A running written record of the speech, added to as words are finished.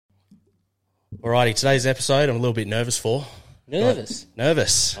Alrighty, today's episode I'm a little bit nervous for. Nervous?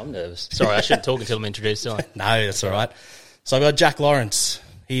 Nervous. I'm nervous. Sorry, I shouldn't talk until I'm introduced, do I? No, that's all right. So I've got Jack Laurence.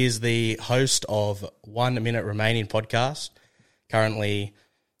 He is the host of 1 Minute Remaining podcast. Currently...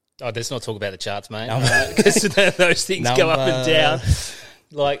 Oh, let's not talk about the charts, mate. Because those things go up and down.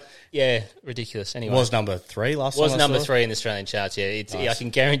 Like, yeah, ridiculous. Anyway, was number 3 last time. Was number 3 in the Australian charts, yeah. Nice. I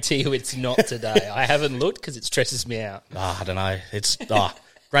can guarantee you it's not today. I haven't looked because it stresses me out. I don't know. It's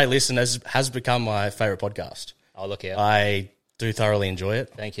great listen. Has become my favourite podcast. Oh, look out. I do thoroughly enjoy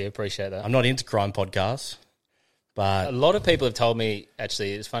it. Thank you. Appreciate that. I'm not into crime podcasts, but... A lot of people have told me,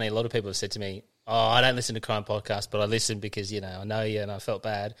 actually, it's funny, a lot of people have said to me, oh, I don't listen to crime podcasts, but I listen because, I know you and I felt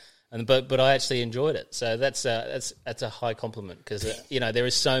bad. But I actually enjoyed it. So that's a high compliment because, there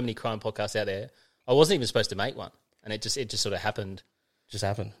is so many crime podcasts out there. I wasn't even supposed to make one, and it just sort of happened. Just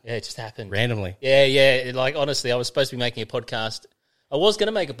happened? Yeah, it just happened. Randomly? Yeah. Like, honestly, I was supposed to be making a podcast. I was going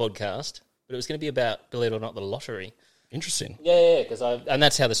to make a podcast, but it was going to be about, believe it or not, the lottery. Interesting. Yeah, and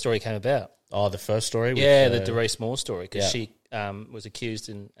that's how the story came about. Oh, the first story? The Doris Moore story, because she was accused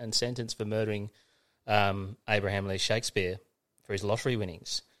and sentenced for murdering Abraham Lee Shakespeare for his lottery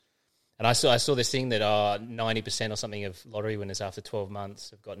winnings. And I saw this thing that 90% or something of lottery winners after 12 months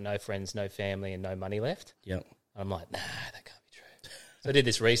have got no friends, no family, and no money left. Yep. I'm like, nah, that can't be true. So I did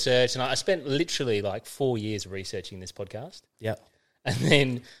this research, and I spent literally like 4 years researching this podcast. Yep. And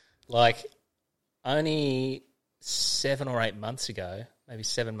then, like, only 7 or 8 months ago, maybe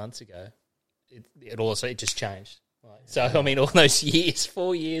 7 months ago, it just changed. Like, so, I mean, all those years,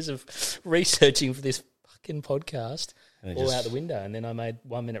 4 years of researching for this fucking podcast, all out the window, and then I made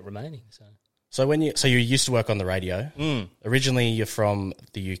 1 minute remaining. So you used to work on the radio. Originally, you're from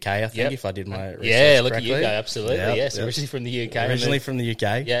the UK, I think, if I did my research look correctly. at UK, absolutely. Yes, originally from the UK. Originally from the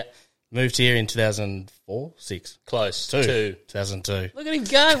UK. Yeah. Moved here in 2004, 6? Close. 2. 2002. Look at him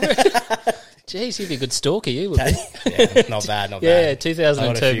go. Jeez, you'd be a good stalker, you would be. Yeah, not bad. Yeah,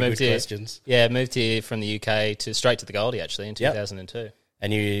 2002 moved here. Questions. Yeah, moved here from the UK straight to the Goldie, actually, in 2002. Yep.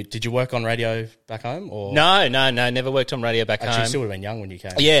 And did you work on radio back home? Or? No, never worked on radio back home. Actually, you still would have been young when you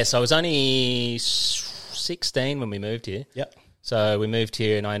came. Yes, I was only 16 when we moved here. Yep. So we moved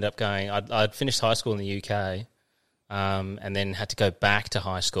here and I ended up going, I'd finished high school in the UK and then had to go back to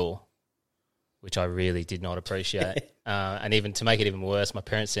high school, which I really did not appreciate. And even to make it even worse, my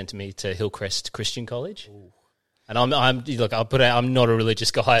parents sent me to Hillcrest Christian College. Ooh. And I'll put out, I'm not a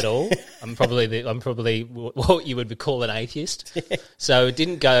religious guy at all. I'm probably what you would call an atheist. So it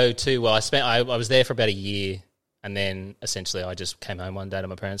didn't go too well. I was there for about a year, and then essentially I just came home one day to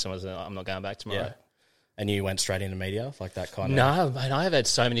my parents and was like, I'm not going back tomorrow. Yeah. And you went straight into media, like that kind of? No, mate, I have had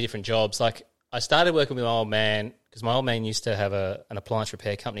so many different jobs. Like I started working with my old man because my old man used to have an appliance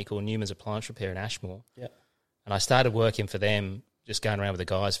repair company called Newman's Appliance Repair in Ashmore. Yeah. And I started working for them, just going around with the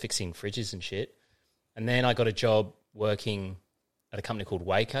guys fixing fridges and shit. And then I got a job working at a company called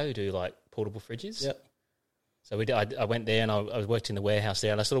Waco, who do like portable fridges. Yep. So I went there and I worked in the warehouse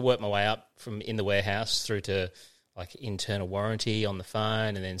there, and I sort of worked my way up from in the warehouse through to like internal warranty on the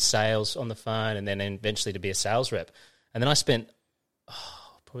phone, and then sales on the phone, and then eventually to be a sales rep. And then I spent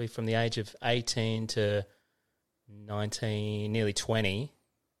probably from the age of 18 to 19, nearly 20,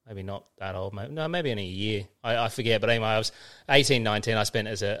 maybe not that old, maybe only a year. I forget, but anyway, I was 18, 19. I spent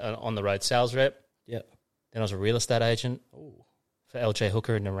as an on-the-road sales rep. Yeah. Then I was a real estate agent for LJ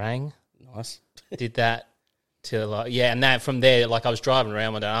Hooker in Narang. Nice. Did that till and that from there, like I was driving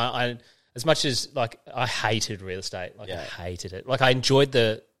around one day. I as much as like I hated real estate, I hated it. Like I enjoyed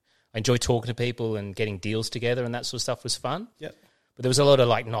talking to people and getting deals together, and that sort of stuff was fun. Yep. But there was a lot of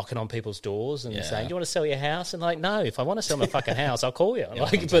like knocking on people's doors and saying, "Do you want to sell your house?" And like, no, if I want to sell my fucking house, I'll call you.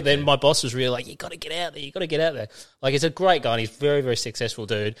 But then my boss was really like, "You got to get out there. You got to get out there." Like, he's a great guy. And he's a very, very successful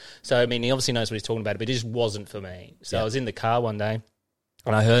dude. So I mean, he obviously knows what he's talking about, but it just wasn't for me. So I was in the car one day,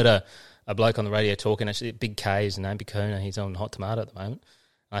 and I heard a bloke on the radio talking. Actually, Big K is his name, Big Kuna. He's on Hot Tomato at the moment.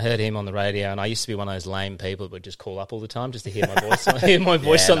 I heard him on the radio, and I used to be one of those lame people that would just call up all the time just to hear my voice,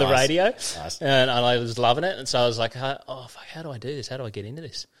 on the radio. Nice. And I was loving it. And so I was like, fuck, how do I do this? How do I get into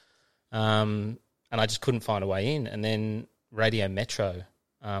this? And I just couldn't find a way in. And then Radio Metro,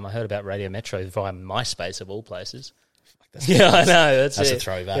 I heard about Radio Metro via MySpace of all places. I know. That's a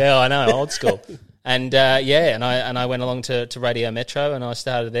throwback. Yeah, I know, old school. And and I went along to Radio Metro, and I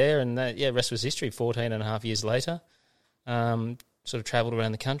started there, and rest was history. 14 and a half years later, sort of travelled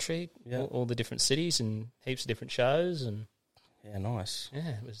around the country, all the different cities, and heaps of different shows, and nice.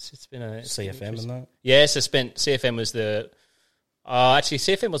 Yeah, it's been a CFM and that. Yes, CFM was the. Actually,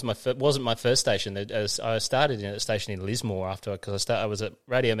 CFM wasn't my first station. I started in a station in Lismore after because I was at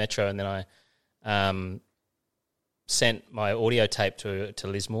Radio Metro, and then I sent my audio tape to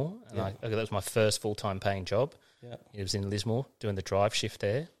Lismore, and that was my first full-time paying job. Yeah. It was in Lismore, doing the drive shift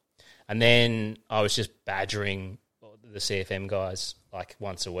there. And then I was just badgering the CFM guys like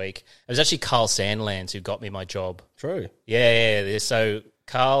once a week. It was actually Carl Sandlands who got me my job. True. Yeah. So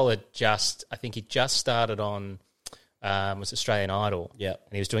Carl I think he just started on, was Australian Idol. Yeah.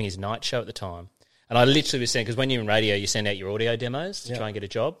 And he was doing his night show at the time. And I literally was sending, because when you're in radio, you send out your audio demos to try and get a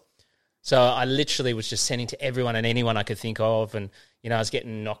job. So I literally was just sending to everyone and anyone I could think of. And, I was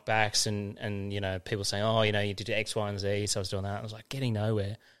getting knockbacks and people saying, oh, you did X, Y, and Z. So I was doing that. I was like, getting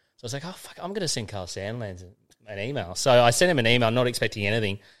nowhere. So I was like, oh, fuck, I'm going to send Carl Sandlands an email. So I sent him an email, not expecting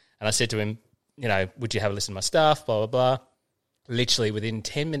anything. And I said to him, would you have a listen to my stuff, blah, blah, blah. Literally within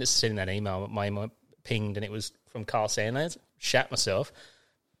 10 minutes of sending that email, my email pinged and it was from Carl Sandlands. Shat myself.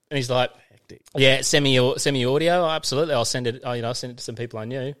 And he's like, yeah, send me your audio. Absolutely. I'll send it. I'll send it to some people I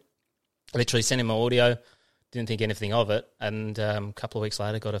knew. I literally sent him my audio. Didn't think anything of it. And a couple of weeks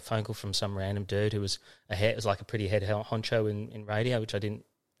later, got a phone call from some random dude who was like a pretty head honcho in radio, which I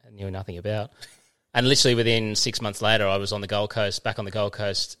knew nothing about. And literally within 6 months later, I was on the Gold Coast, back on the Gold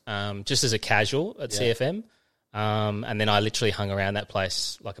Coast, just as a casual at CFM. And then I literally hung around that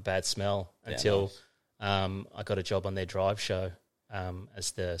place like a bad smell until I got a job on their drive show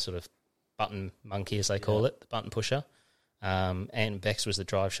as the sort of button monkey, as they call it, the button pusher. And Bex was the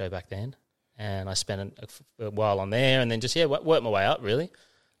drive show back then. And I spent a while on there and then just, worked my way up, really,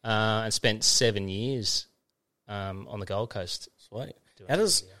 and spent 7 years on the Gold Coast. Sweet. How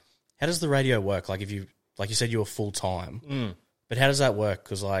does the radio work? Like, if you said, you were full-time, but how does that work?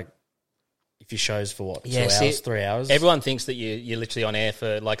 Because, if your show's for, 2 hours, 3 hours? Everyone thinks that you're literally on air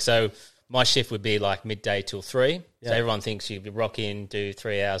for, so my shift would be, midday till 3. Yeah. So everyone thinks you rock in, do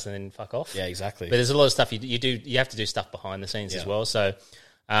 3 hours, and then fuck off. Yeah, exactly. But there's a lot of stuff you do. You have to do stuff behind the scenes as well. So,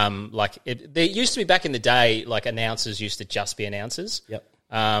 there used to be back in the day, announcers used to just be announcers. Yep.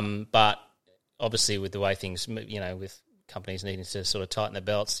 But obviously with the way things, with companies needing to sort of tighten their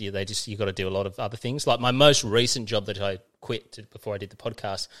belts, you got to do a lot of other things. Like my most recent job that I quit before I did the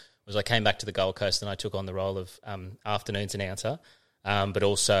podcast was I came back to the Gold Coast and I took on the role of afternoons announcer, but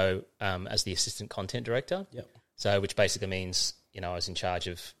also as the assistant content director. Yep. So which basically means, I was in charge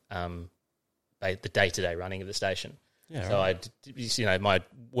of the day-to-day running of the station. Yeah, so right. My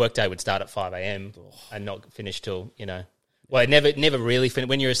workday would start at 5 a.m. and not finish till, well, it never really finished.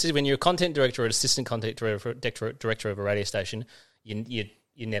 When you're a content director or an assistant content director of a radio station, you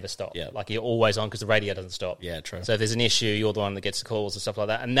never stop. Yeah. You're always on because the radio doesn't stop. Yeah, true. So if there's an issue, you're the one that gets the calls and stuff like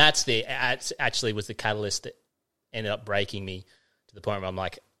that. And that's actually was the catalyst that ended up breaking me to the point where I'm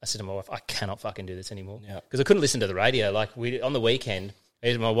like, I said to my wife, I cannot fucking do this anymore. Yeah. Because I couldn't listen to the radio. On the weekend,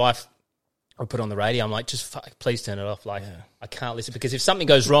 my wife would put on the radio. I'm like, just please turn it off. I can't listen because if something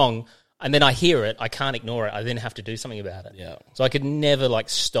goes wrong and then I hear it, I can't ignore it. I then have to do something about it. Yeah. So I could never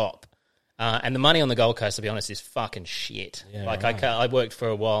stop. And the money on the Gold Coast, to be honest, is fucking shit. Yeah, right. I worked for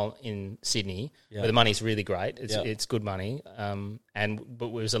a while in Sydney, where the money's really great. It's good money. But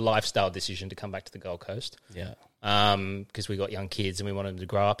it was a lifestyle decision to come back to the Gold Coast. Yeah. Because we got young kids and we wanted them to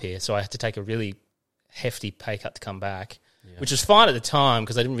grow up here. So I had to take a really hefty pay cut to come back, which was fine at the time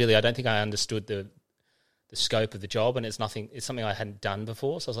because I don't think I understood the scope of the job, and it's something I hadn't done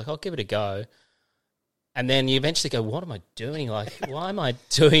before. So I was like, I'll give it a go. And then you eventually go, what am I doing? Why am I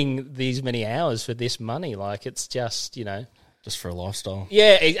doing these many hours for this money? It's just, just for a lifestyle.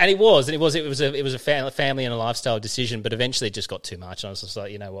 Yeah, and it was a family and a lifestyle decision, but eventually it just got too much. And I was just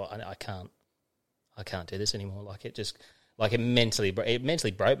like, you know what, I can't do this anymore. It mentally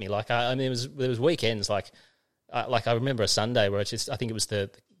broke me. There was weekends I remember a Sunday where I think it was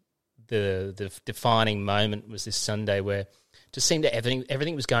the defining moment was this Sunday where it just seemed that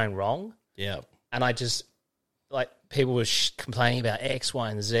everything was going wrong. Yeah. And I just, people were complaining about X, Y,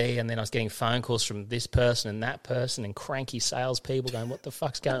 and Z, and then I was getting phone calls from this person and that person and cranky salespeople going, what the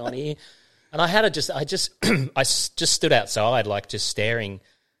fuck's going on here? And I just stood outside, just staring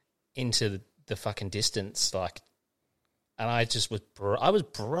into the fucking distance, and I just I was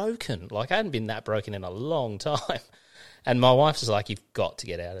broken. I hadn't been that broken in a long time. And my wife was like, you've got to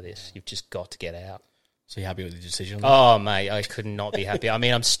get out of this. You've just got to get out. So you happy with the decision? Oh, mate, I could not be happy. I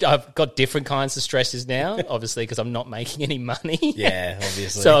mean, I've got different kinds of stresses now, obviously, because I'm not making any money. Yeah,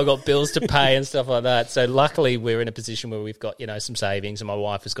 obviously. So I've got bills to pay and stuff like that. So luckily we're in a position where we've got, some savings and my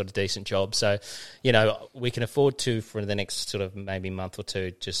wife has got a decent job. So, we can afford to, for the next sort of maybe month or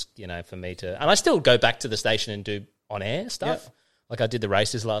two, just, for me to... And I still go back to the station and do on-air stuff. Yep. I did the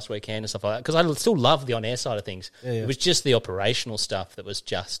races last weekend and stuff like that because I still love the on-air side of things. Yeah, yeah. It was just the operational stuff that was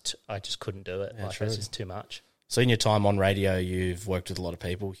I just couldn't do it. It was just too much. So in your time on radio, you've worked with a lot of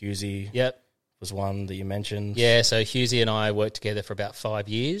people. Hughesy. Yep. was one that you mentioned. Yeah, so Hughesy and I worked together for about 5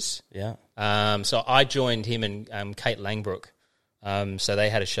 years. Yeah. So I joined him and Kate Langbrook. So they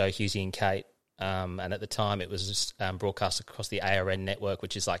had a show, Hughesy and Kate, and at the time it was just, broadcast across the ARN network,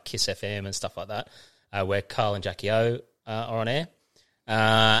 which is like Kiss FM and stuff like that, where Carl and Jackie O are on air.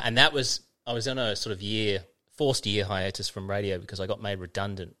 And I was on a sort of forced year hiatus from radio because I got made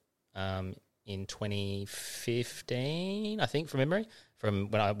redundant in 2015, I think, from memory, from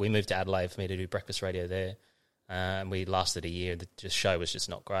when we moved to Adelaide for me to do breakfast radio there. And we lasted a year. The show was just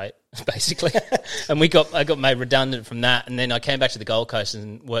not great, basically. And I got made redundant from that. And then I came back to the Gold Coast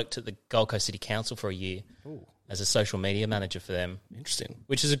and worked at the Gold Coast City Council for a year as a social media manager for them. Interesting.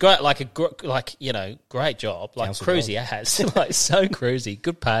 Which is a great, great job. Like Council cruisy as, like so cruisy,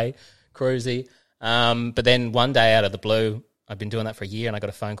 good pay, cruisy. But then one day out of the blue, I'd been doing that for a year, and I got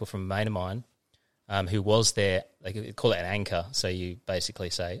a phone call from a mate of mine who was there. They call it an anchor. So you basically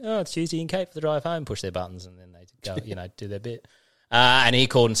say, "Oh, it's Hughesy and Kate for the drive home." Push their buttons, and then they go, do their bit. And he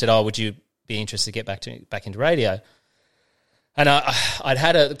called and said, "Oh, would you be interested to get back into radio?"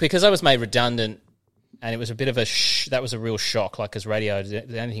 And because I was made redundant, and it was a bit of that was a real shock. Like, because radio,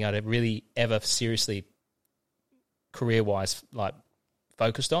 the only thing I'd really ever seriously career wise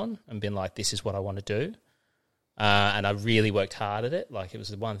focused on and been like, this is what I want to do. And I really worked hard at it. Like, it was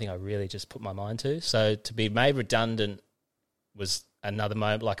the one thing I really just put my mind to. So to be made redundant was another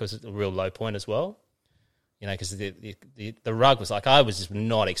moment. Like, it was a real low point as well. Because the rug was like, I was just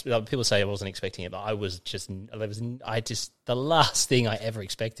not expecting. People say I wasn't expecting it, but I was just, the last thing I ever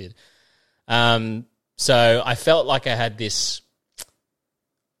expected. So I felt like I had this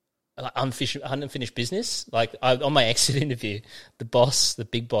unfinished business. Like, on my exit interview, the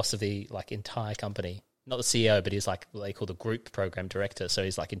big boss of the entire company, not the CEO, but he's like what they call the group program director. So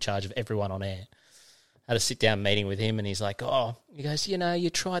he's like in charge of everyone on air. I had a sit down meeting with him, and he's like, he goes, you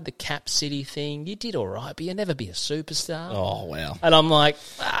tried the Cap City thing, you did all right, but you'll never be a superstar. Oh, wow. And I'm like,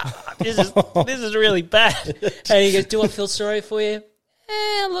 this is really bad. And he goes, do I feel sorry for you?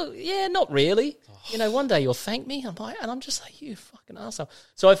 Not really. One day you'll thank me. I'm just like, you fucking arsehole.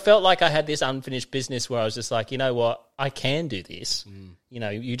 So I felt like I had this unfinished business where I was just like, you know what, I can do this.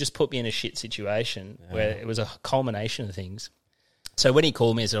 You just put me in a shit situation where it was a culmination of things. So when he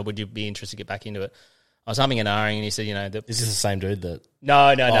called me and said, would you be interested to get back into it? I was humming and ahhing, and he said, is this the same dude that...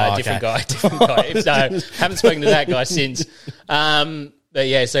 No, different guy. No, haven't spoken to that guy since. But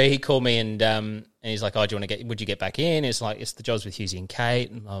yeah, so he called me and he's like, would you get back in? It's like, it's the jobs with Hughesy and Kate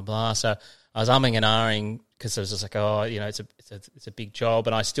and blah, blah. So I was humming and ahhing because I was just like, it's a big job.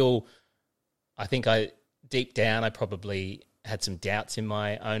 And I think deep down, I probably had some doubts in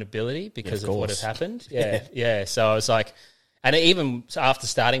my own ability because of what had happened. Yeah. So I was like, and even after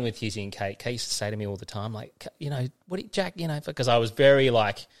starting with Hughesy and Kate used to say to me all the time, like, Jack, because I was very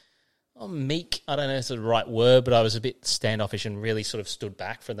meek, I don't know if it's the right word, but I was a bit standoffish and really sort of stood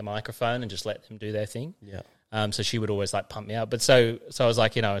back from the microphone and just let them do their thing. Yeah. So she would always pump me up. But so I was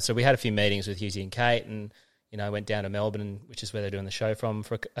like, so we had a few meetings with Hughesy and Kate, and I went down to Melbourne, which is where they're doing the show from,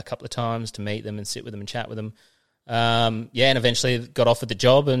 for a couple of times to meet them and sit with them and chat with them. And eventually got offered the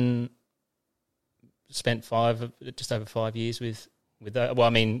job and spent just over 5 years with that. Well,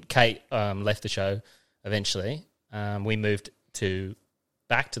 I mean, Kate left the show eventually. We moved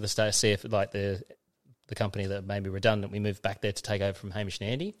back to the state, see if the company that made me redundant, we moved back there to take over from Hamish and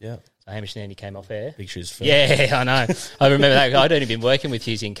Andy. Yeah. So Hamish and Andy came off air. Big shoes for... Yeah, I know. I remember that. I'd only been working with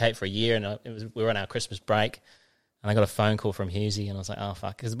Hughesy and Kate for a year, and we were on our Christmas break, and I got a phone call from Hughesy, and I was like, oh,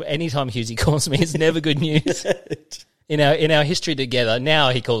 fuck. Because anytime Hughesy calls me, it's never good news. In our history together, now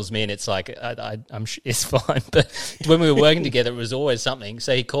he calls me and it's like, it's fine. But when we were working together, it was always something.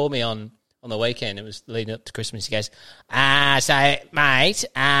 So he called me on the weekend. It was leading up to Christmas. He goes, so, mate,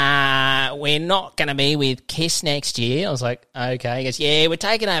 we're not going to be with Kiss next year. I was like, okay. He goes, yeah, we're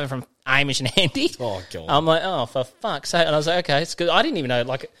taking over from Hamish and Andy. Oh, God. I'm like, oh, for fuck's sake. And I was like, okay. It's good. I didn't even know,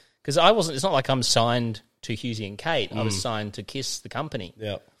 because it's not like I'm signed to Hughesy and Kate. I was signed to Kiss, the company.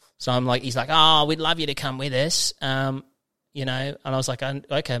 Yeah. So I'm like, he's like, oh, we'd love you to come with us. And I was like,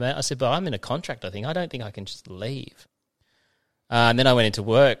 okay, mate. I said, but I'm in a contract, I think. I don't think I can just leave. And then I went into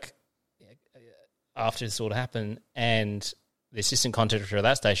work after this all happened, and the assistant contractor at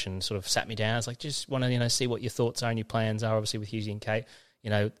that station sort of sat me down. I was like, just want to, see what your thoughts are and your plans are, obviously, with Hughesy and Kate.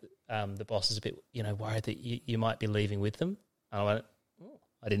 The boss is a bit, worried that you might be leaving with them. And I went,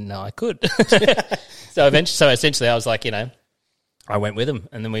 I didn't know I could. So essentially I was like, I went with them,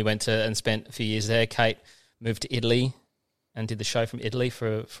 and then we went and spent a few years there. Kate moved to Italy and did the show from Italy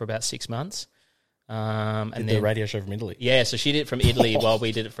for about 6 months. And did the radio show from Italy? Yeah, so she did it from Italy while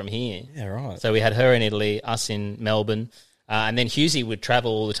we did it from here. Yeah, right. So we had her in Italy, us in Melbourne. And then Hughesy would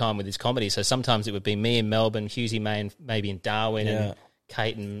travel all the time with his comedy. So sometimes it would be me in Melbourne, Hughesy maybe in Darwin, and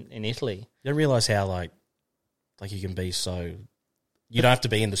Kate in Italy. You don't realise how, like you can be so... You don't have to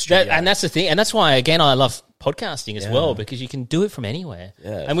be in the studio. And that's the thing. And that's why, again, I love podcasting as well, because you can do it from anywhere.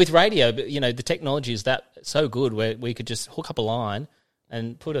 Yeah. And with radio, the technology is that so good where we could just hook up a line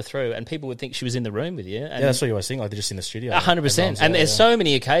and put her through, and people would think she was in the room with you. And that's what you always think, like they're just in the studio. 100%. And there's so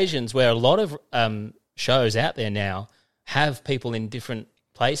many occasions where a lot of shows out there now have people in different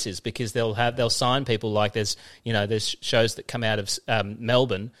places, because they'll sign people, like there's shows that come out of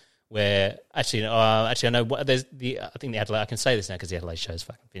Melbourne where I know there's I think the Adelaide, I can say this now because the Adelaide show's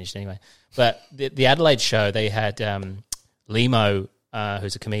fucking finished anyway. But the Adelaide show, they had Limo,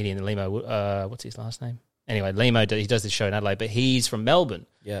 who's a comedian. Limo, what's his last name? Anyway, Limo, he does this show in Adelaide, but he's from Melbourne.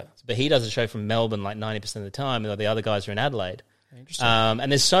 Yeah, but he does a show from Melbourne like 90% of the time, and the other guys are in Adelaide. Interesting. And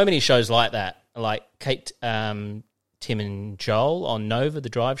there's so many shows like that, like Kate, Tim, and Joel on Nova, the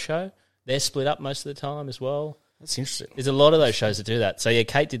Drive show. They're split up most of the time as well. That's interesting. There's a lot of those shows that do that. So, yeah,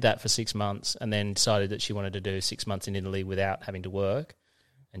 Kate did that for 6 months and then decided that she wanted to do 6 months in Italy without having to work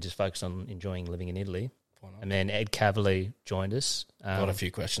and just focus on enjoying living in Italy. And then Ed Kavalee joined us. Got a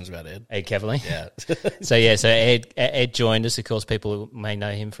few questions about Ed. Ed Kavalee? Yeah. so Ed joined us. Of course, people may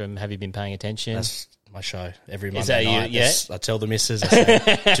know him from Have You Been Paying Attention? That's my show every Monday night. Yeah? I tell the missus, I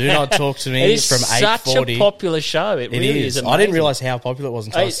say, do not talk to me from 8:40. It's such a popular show. It really is amazing. I didn't realise how popular it was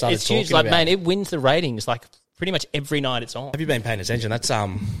until I started it's talking huge. Like, about man, it wins the ratings like pretty much every night it's on. Have you been paying attention? That's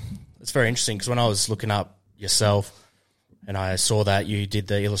it's very interesting, because when I was looking up yourself and I saw that you did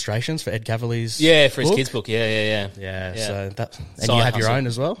the illustrations for Ed Kavalee's for his kids' book. Yeah. So that, and you have your own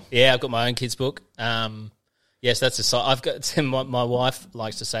as well? Yeah, I've got my own kids' book. Yes, that's a side. I've got my wife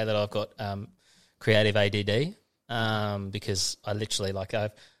likes to say that I've got creative ADD, because I literally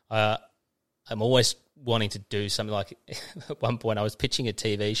I'm always wanting to do something. Like at one point I was pitching a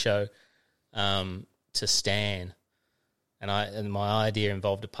TV show to Stan, and my idea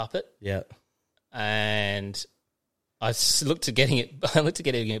involved a puppet. Yeah. And I looked at getting it. I looked at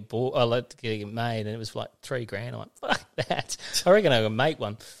getting it bought. I looked at getting it made, and it was like $3,000. I'm like, fuck that! I reckon I can make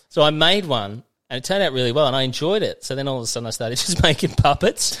one. So I made one, and it turned out really well, and I enjoyed it. So then all of a sudden, I started just making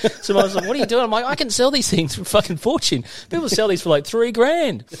puppets. So I was like, "What are you doing?" I'm like, "I can sell these things for fucking fortune. People sell these for like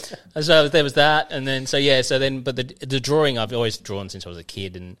 $3,000." And so there was that, and then but the drawing, I've always drawn since I was a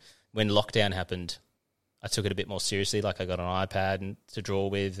kid, and when lockdown happened, I took it a bit more seriously. Like I got an iPad to draw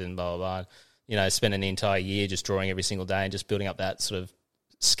with, and blah blah blah. Spent an entire year just drawing every single day and just building up that sort of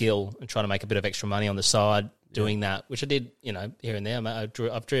skill and trying to make a bit of extra money on the side doing that, which I did, here and there. I've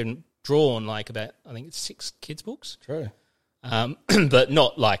drawn like about, I think it's 6 kids' books. True. But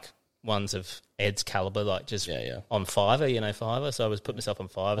not like ones of Ed's caliber, like just on Fiverr, Fiverr. So I was putting myself on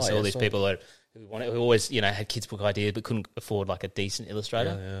Fiverr. All these people who always, had kids' book ideas but couldn't afford like a decent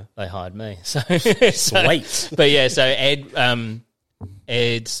illustrator, they hired me. Sweet. But so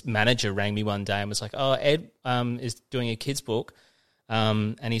Ed's manager rang me one day and was like, "Oh, Ed is doing a kids' book,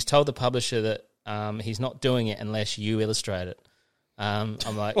 and he's told the publisher that he's not doing it unless you illustrate it." I'm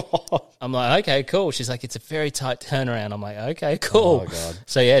like, okay, cool. She's like, "It's a very tight turnaround." I'm like, okay, cool. Oh God.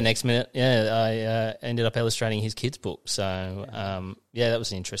 So next minute, I ended up illustrating his kids' book. So that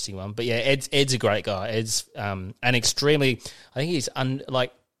was an interesting one. But Ed's a great guy. Ed's an extremely, I think he's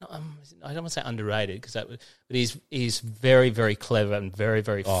I don't want to say underrated, but he's very, very clever and very,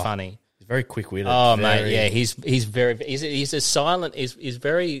 very funny. He's very quick-witted. Oh, mate, yeah, he's a silent.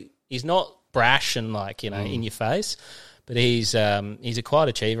 He's not brash and in your face, but he's a quiet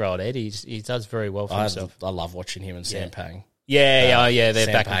achiever, old Ed. He does very well for himself. I love watching him and Sam Pang. They're Sam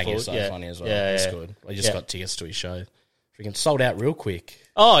back Pang and forth. is so funny as well. Yeah, it's good. I just got tickets to his show. Freaking sold out real quick.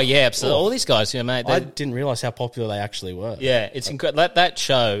 Oh yeah, absolutely. All these guys, mate. I didn't realise how popular they actually were. Yeah, it's incredible. That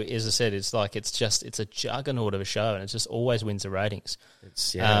show, as I said, it's a juggernaut of a show, and it just always wins the ratings.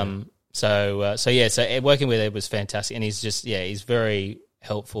 So working with Ed was fantastic, and he's very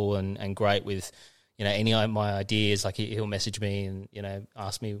helpful and great with any of my ideas. Like he'll message me and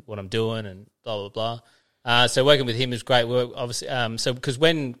ask me what I'm doing and blah blah blah. So working with him is great work. Obviously, because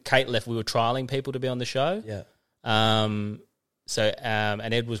when Kate left, we were trialing people to be on the show. Yeah. And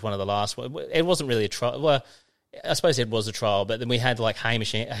Ed was one of the last. Ed wasn't really a trial. Well, I suppose Ed was a trial, but then we had like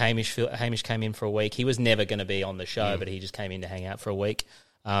Hamish came in for a week. He was never going to be on the show, but he just came in to hang out for a week.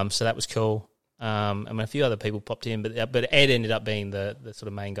 So that was cool. And a few other people popped in, but Ed ended up being the sort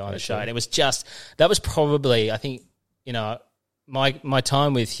of main guy on the show. And it was that was probably, I think, my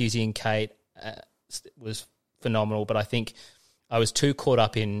time with Hughesy and Kate was phenomenal, but I think I was too caught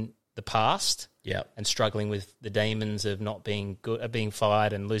up in the past. Yeah, and struggling with the demons of not being good, of being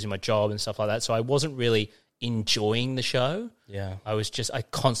fired and losing my job and stuff like that. So I wasn't really enjoying the show. Yeah. I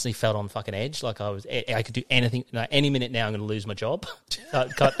constantly felt on fucking edge. Like I could do anything. Like any minute now I'm going to lose my job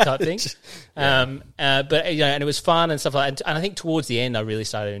type thing. Yeah. But, and it was fun and stuff like that. And I think towards the end I really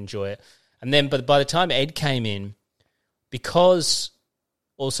started to enjoy it. And then, but by the time Ed came in, because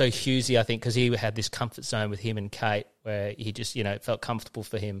also Hughesy, I think, because he had this comfort zone with him and Kate where he just, it felt comfortable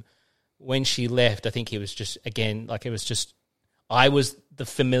for him. When she left, I think he was just, again, like it was just, I was the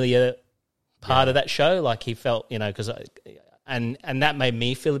familiar part of that show. Like he felt, because and that made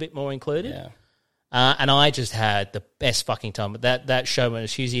me feel a bit more included. Yeah. And I just had the best fucking time. But that show when it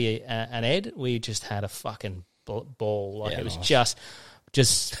was Hughesy and Ed, we just had a fucking ball. Like it was just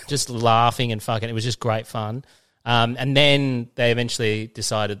laughing and fucking. It was just great fun. And then they eventually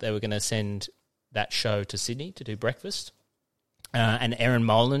decided they were going to send that show to Sydney to do breakfast. And Erin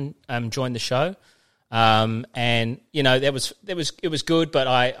Molan joined the show. And it was good, but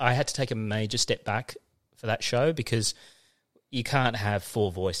I had to take a major step back for that show because you can't have four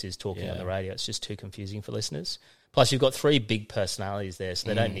voices talking on the radio. It's just too confusing for listeners. Plus, you've got three big personalities there, so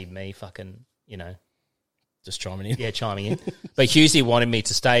they don't need me fucking, just chiming in. Yeah, chiming in. But Hughesy wanted me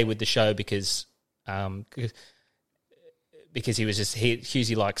to stay with the show because he was just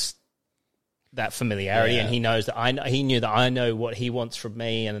Hughesy likes that familiarity, and he knows that he knew that I know what he wants from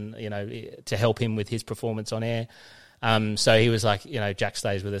me, and to help him with his performance on air. So he was like, Jack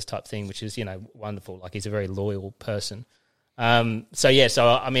stays with us type thing, which is wonderful. Like he's a very loyal person. So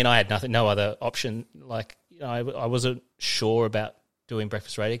I mean, I had no other option. Like I wasn't sure about doing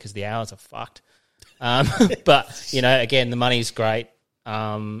breakfast radio because the hours are fucked. But again, the money's great.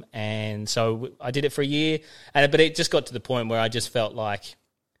 And so I did it for a year, but it just got to the point where I just felt like,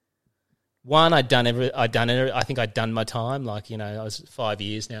 one, I think I'd done my time. Like, I was 5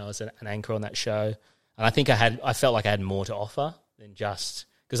 years now as an anchor on that show. And I think I felt like I had more to offer than just,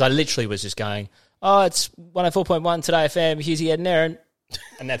 because I literally was just going, oh, it's 104.1 Today FM, Hughesy, Ed and Aaron.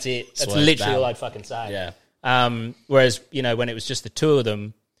 And that's it. That's literally all I'd fucking say. Yeah. Whereas, when it was just the two of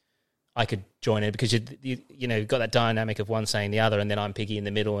them, I could join it because you've got that dynamic of one saying the other, and then I'm piggy in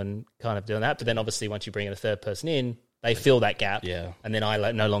the middle and kind of doing that. But then obviously once you bring in a third person in, they fill that gap, and then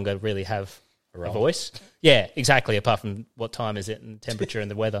I no longer really have a voice. Yeah, exactly. Apart from what time is it and temperature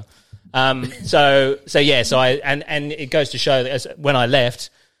and the weather. So it goes to show that when I left,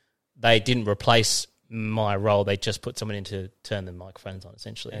 they didn't replace my role. They just put someone in to turn the microphones on,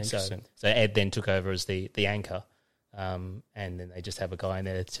 essentially. So Ed then took over as the anchor, and then they just have a guy in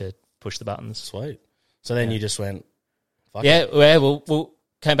there to push the buttons. Sweet. So then you just went, fuck it. We'll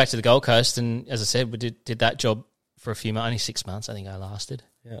came back to the Gold Coast, and as I said, we did that job for a few months, only 6 months, I think I lasted.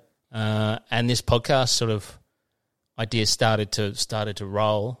 Yeah. And this podcast sort of idea started to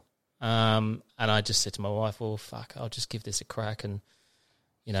roll. And I just said to my wife, well, fuck, I'll just give this a crack and,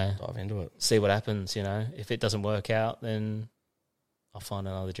 dive into it. See what happens, If it doesn't work out, then I'll find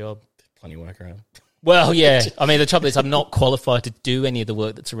another job. Plenty of work around. Well, yeah. I mean, the trouble is I'm not qualified to do any of the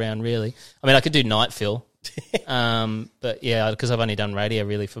work that's around, really. I mean, I could do night fill. But, yeah, because I've only done radio,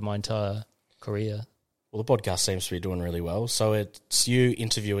 really, for my entire career. Well, the podcast seems to be doing really well. So it's you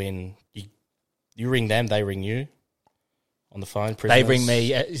interviewing, you ring them, they ring you on the phone. Prisoners. They ring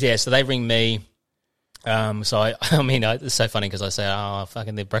me, so they ring me. I mean, it's so funny because I say,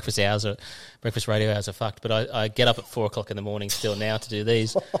 fucking the breakfast radio hours are fucked. But I get up at 4 o'clock in the morning still now to do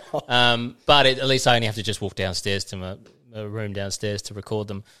these. But at least I only have to just walk downstairs to my room downstairs to record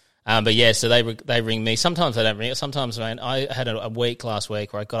them. But yeah, so they ring me. Sometimes they don't ring. Sometimes, man, I had a week last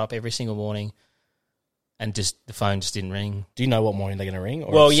week where I got up every single morning and just the phone just didn't ring. Do you know what morning they're going to ring?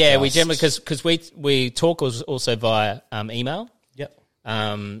 Or well, yeah, we generally because we talk also via email. Yep.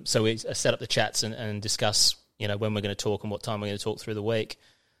 So we set up the chats and discuss, when we're going to talk and what time we're going to talk through the week.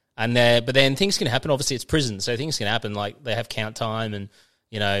 And but then things can happen. Obviously, it's prison, so things can happen. Like they have count time, and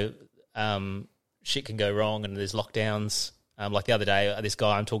shit can go wrong, and there's lockdowns. Like the other day, this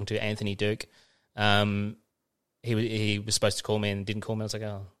guy I'm talking to, Anthony Duke. He was supposed to call me and didn't call me. I was like,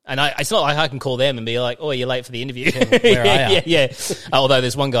 oh. And it's not like I can call them and be like, oh, you're late for the interview. Where are you? Yeah. Although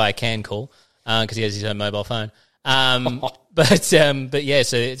there's one guy I can call because he has his own mobile phone. But yeah,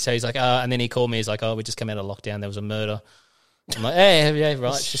 so he's like, and then he called me. He's like, oh, we just come out of lockdown. There was a murder. I'm like, hey, yeah,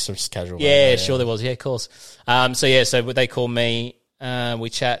 right. It's just some casual. Yeah, sure there was. Yeah, of course. So they call me. We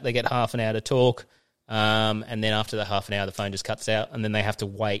chat. They get half an hour to talk. And then after the half an hour, the phone just cuts out, and then they have to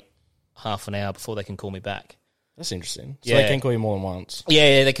wait half an hour before they can call me back. That's interesting. So they can call you more than once.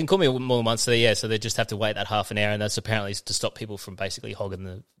 Yeah, they can call me more than once. So they just have to wait that half an hour, and that's apparently to stop people from basically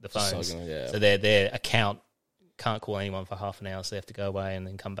hogging the phones. So their account can't call anyone for half an hour, so they have to go away and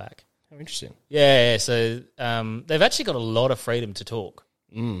then come back. How interesting. Yeah. So they've actually got a lot of freedom to talk.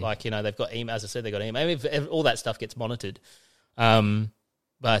 Like, they've got email. As I said, they've got email. I mean, all that stuff gets monitored.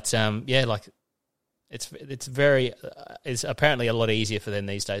 But like it's apparently a lot easier for them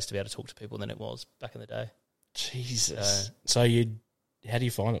these days to be able to talk to people than it was back in the day. Jesus. So how do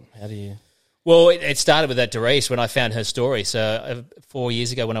you find them? How do you? Well, it started with that Doris when I found her story. So 4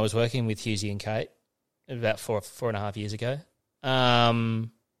 years ago when I was working with Hughesy and Kate, about 4.5 years ago,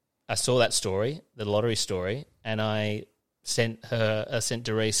 I saw that story, the lottery story, and I sent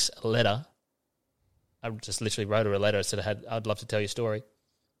Doris a letter. I just literally wrote her a letter. I said, I'd love to tell your story.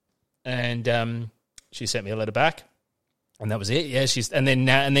 And she sent me a letter back, and that was it. Yeah,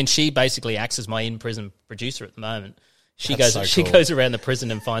 and then she basically acts as my in-prison producer at the moment. She goes around the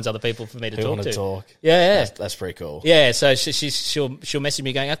prison and finds other people for me to talk to. Yeah. That's pretty cool. Yeah, so she'll message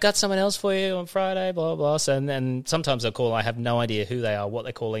me going, I've got someone else for you on Friday, blah, blah, blah. So, and sometimes I'll call, I have no idea who they are, what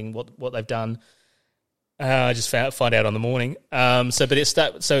they're calling, what they've done. I just find out on the morning. So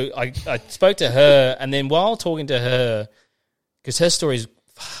I spoke to her, and then while talking to her, because her story is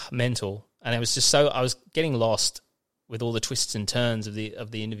mental, and it was just I was getting lost with all the twists and turns of the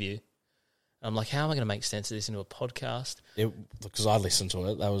interview. I'm like, how am I going to make sense of this into a podcast? Because I listened to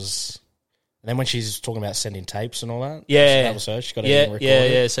it. That was... And then when she's talking about sending tapes and all that, that was her. She got everything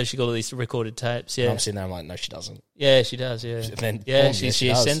recorded. Yeah. So she got all these recorded tapes. Yeah, and I'm sitting there. I'm like, no, she doesn't. Yeah, she does. Yeah, and then, she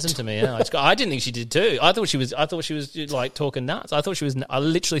sends them to me. Yeah, I didn't think she did too. I thought she was like talking nuts. I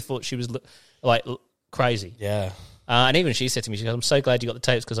literally thought she was like crazy. Yeah. And even she said to me, she goes, "I'm so glad you got the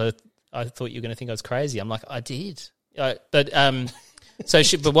tapes because I thought you were going to think I was crazy." I'm like, I did. But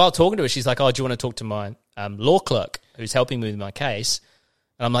while talking to her, she's like, "Oh, do you want to talk to my law clerk who's helping me with my case?"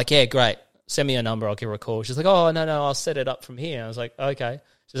 And I'm like, "Yeah, great. Send me a number. I'll give her a call." She's like, "Oh, no, I'll set it up from here." I was like, "Okay."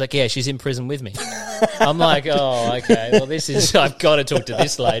 She's like, "Yeah, she's in prison with me." I'm like, "Oh, okay. Well, I've got to talk to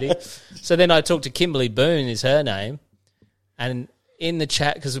this lady." So then I talked to Kimberly Boone, is her name, and in the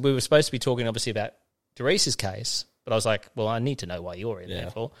chat, because we were supposed to be talking obviously about Doris's case, but I was like, "Well, I need to know why you're in there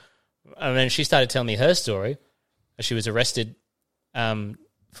for." And then she started telling me her story. She was arrested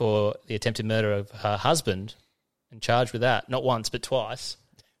for the attempted murder of her husband and charged with that, not once but twice.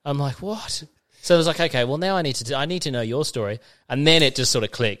 I'm like, what? So I was like, okay, well now I need to know your story, and then it just sort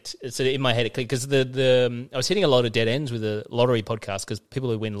of clicked. So in my head it clicked because I was hitting a lot of dead ends with the lottery podcast because people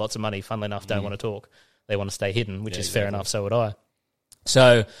who win lots of money, funnily enough, don't want to talk. They want to stay hidden, which is fair enough. So would I.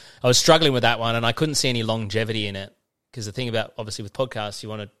 So I was struggling with that one, and I couldn't see any longevity in it because the thing about obviously with podcasts, you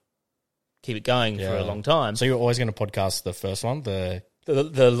want to keep it going for a long time. So you're always going to podcast the first one, the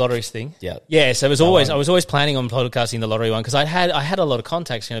lotteries thing. Yeah. So I was always planning on podcasting the lottery one because I had a lot of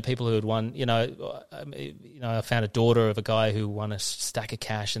contacts. People who had won. I found a daughter of a guy who won a stack of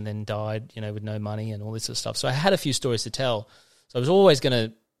cash and then died. With no money and all this sort of stuff. So I had a few stories to tell. So I was always going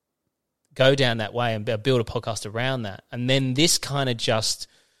to go down that way and build a podcast around that. And then this kind of just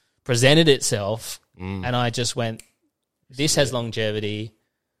presented itself, and I just went, "This has longevity.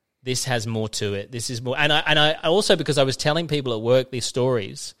 This has more to it. This is more." And I also, because I was telling people at work these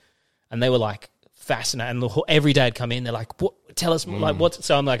stories, and they were like fascinated. And every day I'd come in, they're like, "What? Tell us like what?"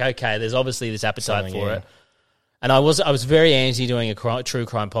 So I'm like, okay, there's obviously this appetite for it. And I was very anti doing a true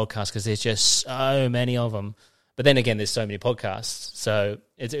crime podcast because there's just so many of them. But then again, there's so many podcasts, so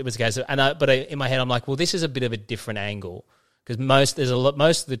it was a case of, but in my head, I'm like, well, this is a bit of a different angle because most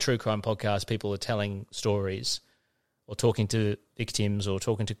of the true crime podcasts, people are telling stories or talking to victims or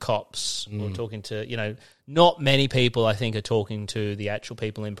talking to cops or talking to, not many people I think are talking to the actual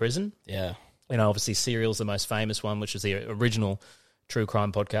people in prison. Yeah. Obviously Serial's the most famous one, which is the original true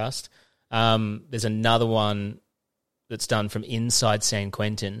crime podcast. There's another one that's done from inside San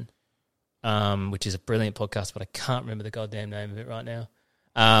Quentin, which is a brilliant podcast, but I can't remember the goddamn name of it right now.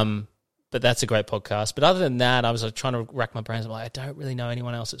 But that's a great podcast. But other than that, I was trying to rack my brains. I'm like, I don't really know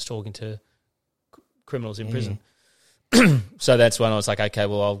anyone else that's talking to criminals in prison. So that's when I was like, okay,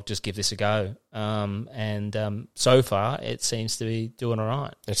 well, I'll just give this a go. And so far, it seems to be doing all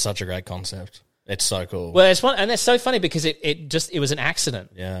right. It's such a great concept. It's so cool. Well, it's fun, and it's so funny because it was an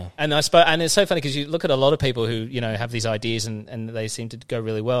accident. Yeah. And and it's so funny because you look at a lot of people who have these ideas and they seem to go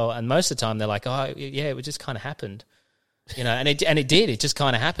really well, and most of the time they're like, oh yeah, it just kind of happened, and it did. It just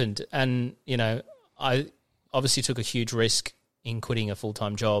kind of happened, and I obviously took a huge risk in quitting a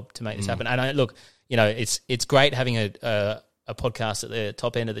full-time job to make this happen. And it's great having a podcast at the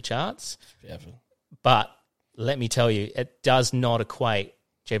top end of the charts, but let me tell you, it does not equate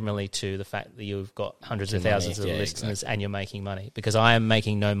generally to the fact that you've got hundreds of thousands of listeners and you're making money, because I am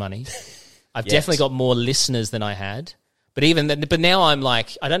making no money. I've definitely got more listeners than I had, but even then, but now I'm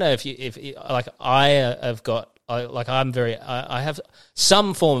like, I don't know I have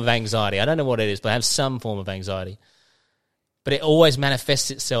some form of anxiety. I don't know what it is, but I have some form of anxiety. but it always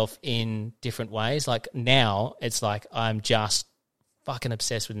manifests itself in different ways. Like now, it's like I'm just fucking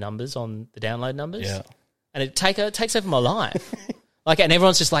obsessed with numbers on the download numbers. Yeah. And it takes over my life. Like, and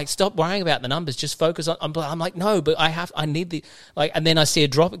everyone's just like, stop worrying about the numbers, just focus on. I'm like, no, but I need the like. And then I see a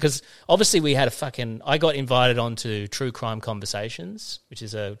drop because obviously we had I got invited onto True Crime Conversations, which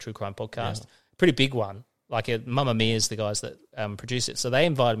is a true crime podcast, pretty big one. Like Mamma Mia's the guys that produce it, so they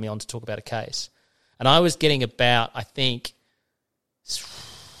invited me on to talk about a case, and I was getting about, I think,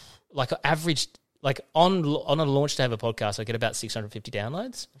 like average. Like on a launch day of a podcast, I get about 650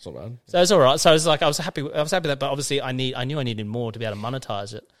 downloads. That's not bad. So it's all right. So I was like, I was happy with that, but obviously I knew I needed more to be able to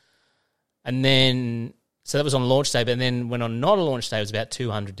monetize it. And then, so that was on launch day, but then when on not a launch day, it was about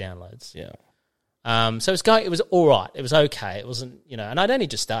 200 downloads. Yeah. So it was all right. It was okay. It wasn't, and I'd only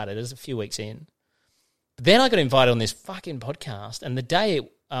just started. It was a few weeks in. But then I got invited on this fucking podcast, and the day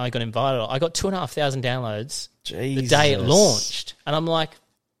I got invited, I got 2,500 downloads. Jesus. The day it launched. And I'm like,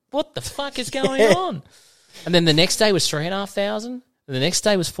 what the fuck is going on? And then the next day was 3,500. And the next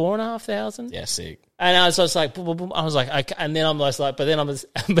day was 4,500. Yeah, sick. And I was like, boom, boom, boom. I was like, okay. And then I'm just like, but then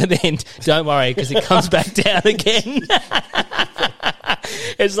don't worry because it comes back down again.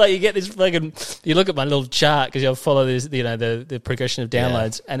 It's like you get this fucking, you look at my little chart because you'll follow this, the progression of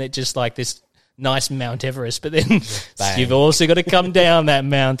downloads, and it just like this nice Mount Everest, but then you've also got to come down that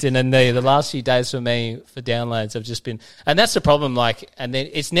mountain. And the last few days for me for downloads have just been, and that's the problem. Like, and then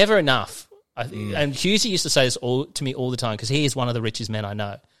it's never enough. And Hughesy used to say this to me all the time because he is one of the richest men I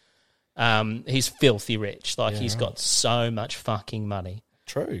know. He's filthy rich. Like he's got so much fucking money.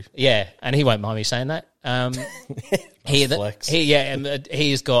 True. Yeah, and he won't mind me saying that.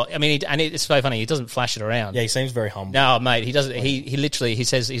 He's got. I mean, and it's so funny. He doesn't flash it around. Yeah, he seems very humble. No, mate, he doesn't. He literally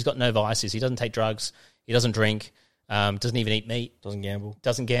says he's got no vices. He doesn't take drugs. He doesn't drink. Doesn't even eat meat. Doesn't gamble.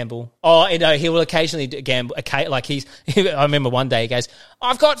 Doesn't gamble. Oh, he will occasionally gamble. Like I remember one day he goes,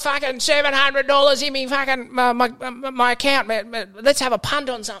 "I've got fucking $700 in me fucking my account. Man. Let's have a punt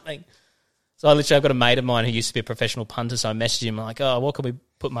on something." So I've got a mate of mine who used to be a professional punter, so I messaged him like, "Oh, what can we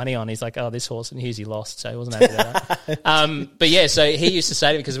put money on?" He's like, "Oh, this horse," and he lost, so he wasn't happy about that. But yeah, so he used to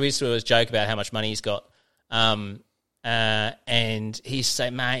say to me, because we used to always joke about how much money he's got, and he used to say,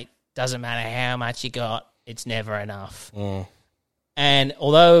 "Mate, doesn't matter how much you got, it's never enough." And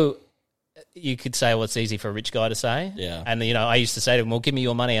although you could say, well, it's easy for a rich guy to say. Yeah. And, I used to say to him, well, give me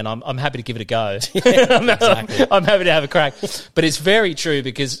your money and I'm happy to give it a go. Exactly. I'm happy to have a crack. But it's very true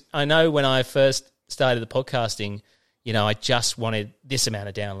because I know when I first started the podcasting, I just wanted this amount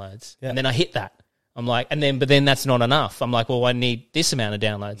of downloads. Yeah. And then I hit that. I'm like, but then that's not enough. I'm like, well, I need this amount of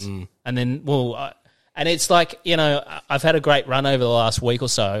downloads. And then, and it's like, I've had a great run over the last week or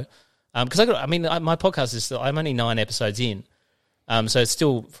so. Because my podcast is I'm only 9 episodes in. So it's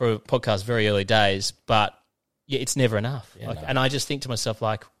still, for a podcast, very early days, but yeah, it's never enough. Yeah, and I just think to myself,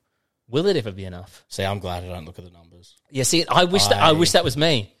 like, will it ever be enough? See, I'm glad I don't look at the numbers. Yeah, see, I wish that was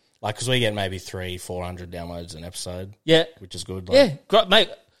me. Like, because we get maybe 300-400 downloads an episode. Yeah. Which is good. Yeah, great, mate.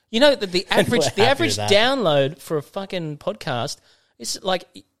 The average download for a fucking podcast is like,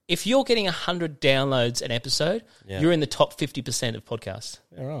 if you're getting 100 downloads an episode, you're in the top 50% of podcasts.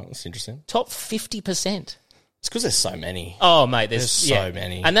 Yeah, right. That's interesting. Top 50%. It's because there's so many. Oh, mate, there's so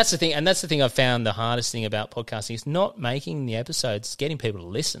many. And that's the thing. And that's the thing I've found the hardest thing about podcasting is not making the episodes, it's getting people to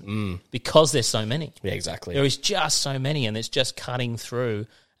listen because there's so many. Yeah, exactly. There is just so many, and it's just cutting through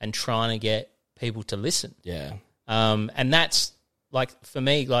and trying to get people to listen. Yeah. And that's, like, for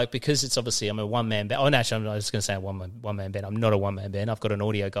me, like, because it's obviously I'm a one-man band. Oh, no, actually, I was going to say a one-man band. I'm not a one-man band. I've got an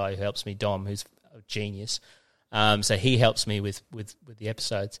audio guy who helps me, Dom, who's a genius. So he helps me with the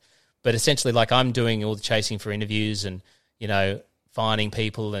episodes. But essentially, like, I'm doing all the chasing for interviews and, finding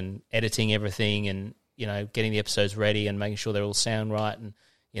people and editing everything and, getting the episodes ready and making sure they all sound right and,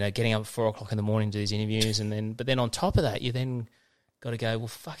 getting up at 4 o'clock in the morning to do these interviews. But then on top of that, you then got to go, well,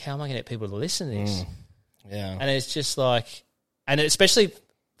 fuck, how am I going to get people to listen to this? Yeah. And it's just like, and especially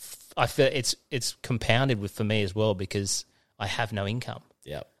I feel it's compounded for me as well because I have no income.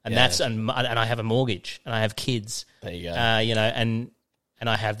 Yeah. And and I have a mortgage and I have kids. There you go. And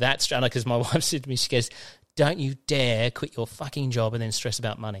I have that stress because my wife said to me, she goes, "Don't you dare quit your fucking job and then stress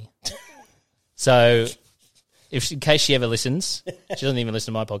about money." So, in case she ever listens, she doesn't even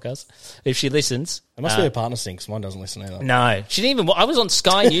listen to my podcast. If she listens, it must be a partner thing because mine doesn't listen either. No, she didn't even. I was on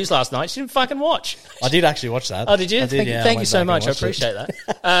Sky News last night. She didn't fucking watch. I did actually watch that. Oh, did you? Thank you so much. I appreciate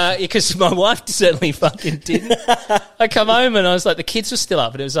that. Because my wife certainly fucking didn't. I come home and I was like, the kids were still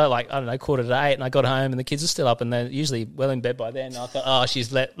up, and it was like I don't know, 7:45, and I got home and the kids were still up, and they're usually well in bed by then. And I thought, oh,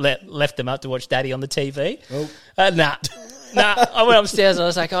 she's left them up to watch Daddy on the TV. Oh. Nah. I went upstairs and I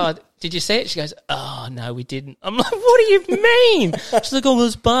was like, oh, did you see it? She goes, oh, no, we didn't. I'm like, what do you mean? She's like, oh, I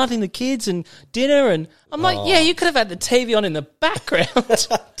was bathing the kids and dinner. And I'm like, yeah, you could have had the TV on in the background.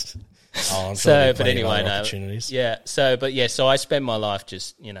 So, but anyway, no. Yeah. So I spend my life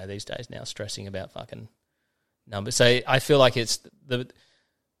just, these days now stressing about fucking numbers. So I feel like it's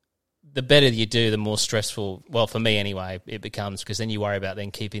the better you do, the more stressful, well, for me anyway, it becomes, because then you worry about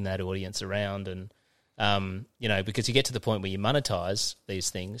then keeping that audience around and, because you get to the point where you monetize these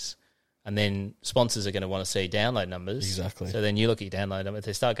things and then sponsors are going to want to see download numbers. Exactly. So then you look at your download numbers, if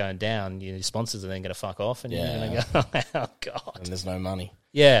they start going down, your sponsors are then going to fuck off and you're going to go, oh, God. And there's no money.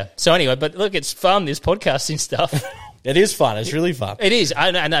 Yeah. So anyway, but look, it's fun, this podcasting stuff. It is fun. It's really fun. It is.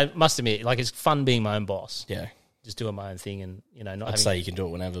 And I must admit, like, it's fun being my own boss. Yeah. Just doing my own thing and, I'd say you can do it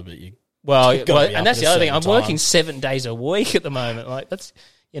whenever, but you... Well, and that's the other thing. I'm working 7 days a week at the moment. Like, that's...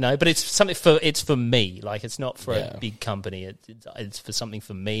 but it's something it's for me. Like, it's not for a big company. It's for something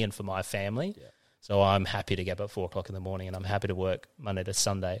for me and for my family. Yeah. So I'm happy to get up at 4 o'clock in the morning and I'm happy to work Monday to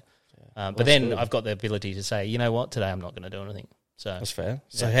Sunday. Yeah. But then good. I've got the ability to say, you know what, today I'm not going to do anything. So that's fair.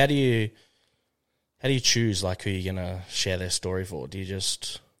 So how do you choose like who you're going to share their story for? Do you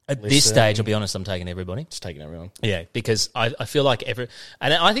just at this stage? I'll be honest, I'm taking everybody. Just taking everyone. Yeah, because I feel like and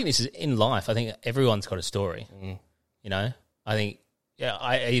I think this is in life. I think everyone's got a story. I think.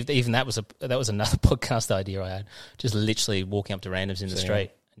 Yeah, even that was another podcast idea I had. Just literally walking up to randoms in the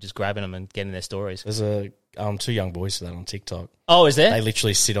street and just grabbing them and getting their stories. There's two young boys for that on TikTok. Oh, is there? They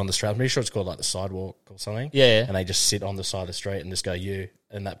literally sit on the street. I'm pretty sure it's called like the sidewalk or something. Yeah. And they just sit on the side of the street and just go, you.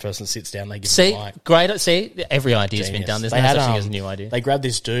 And that person sits down, they give them a mic. Great. See, every idea's been done. There's no such thing as a new idea. They grabbed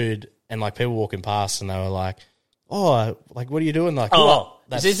this dude and like people walking past and they were like, oh, like what are you doing? Like,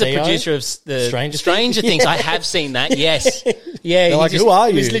 is this the producer of the Stranger Things? I have seen that, yes. Yeah. They're like, who are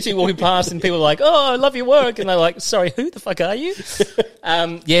you? He's literally walking past and people are like, oh, I love your work. And they're like, sorry, who the fuck are you?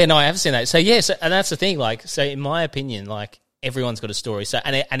 I have seen that. So, and that's the thing. Like, so in my opinion, like everyone's got a story. So,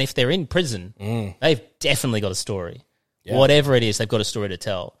 and if they're in prison, they've definitely got a story. Yeah. Whatever it is, they've got a story to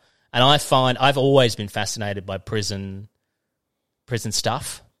tell. And I find I've always been fascinated by prison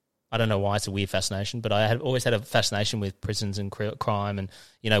stuff. I don't know why, it's a weird fascination, but I have always had a fascination with prisons and crime. And,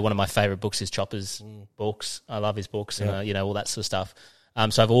 one of my favourite books is Chopper's books. I love his books and, all that sort of stuff.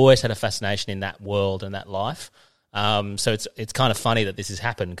 So I've always had a fascination in that world and that life. So it's kind of funny that this has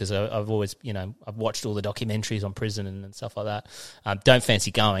happened because I've always, I've watched all the documentaries on prison and stuff like that. Don't fancy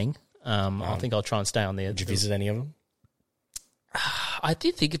going. I think I'll try and stay on there. Did you visit any of them? I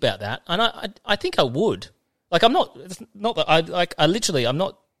did think about that, and I think I would. Like, I'm not that I'm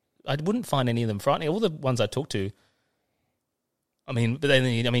not. I wouldn't find any of them frightening. All the ones I talked to, Jeffrey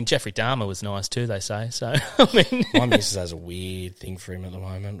Dahmer was nice too, they say. So, my missus has a weird thing for him at the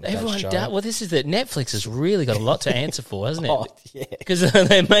moment. Everyone does. Well, this is that Netflix has really got a lot to answer for, hasn't it? Oh, yeah. Because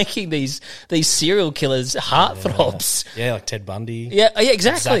they're making these serial killers heartthrobs. Yeah, like Ted Bundy. Yeah,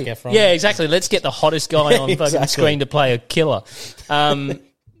 exactly. Zac Efron. Yeah, exactly. Let's get the hottest guy on fucking screen to play a killer. But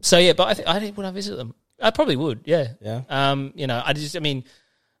I think would I visit them? I probably would. Yeah. Yeah.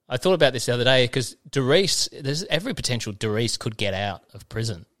 I thought about this the other day because Doris, there's every potential Doris could get out of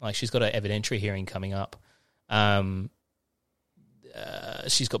prison. Like, she's got an evidentiary hearing coming up.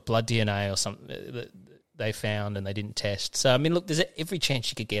 She's got blood DNA or something that they found and they didn't test. So, look, there's every chance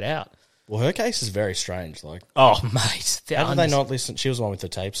she could get out. Well, her case is very strange. Like, oh, mate. How did they not listen? She was the one with the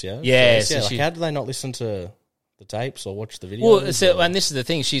tapes, yeah? Yeah. How did they not listen to the tapes or watch the video? Well, and this is the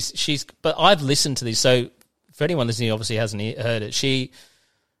thing. But I've listened to these. So, for anyone listening who obviously hasn't heard it,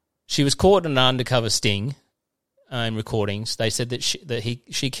 She was caught in an undercover sting in recordings. They said that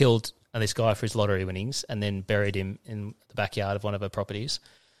she killed this guy for his lottery winnings and then buried him in the backyard of one of her properties.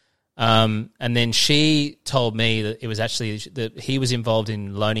 And then she told me that it was actually that he was involved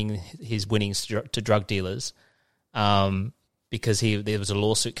in loaning his winnings to drug dealers because there was a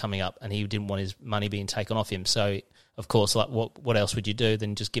lawsuit coming up and he didn't want his money being taken off him. So, of course, like what else would you do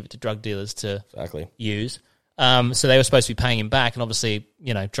than just give it to drug dealers to use? So they were supposed to be paying him back, and obviously,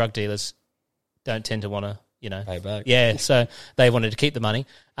 drug dealers don't tend to want to, pay back. Yeah, so they wanted to keep the money.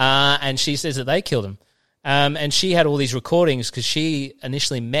 And she says that they killed him. And she had all these recordings because she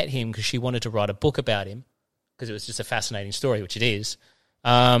initially met him because she wanted to write a book about him because it was just a fascinating story, which it is.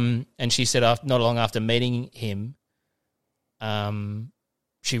 And she said not long after meeting him,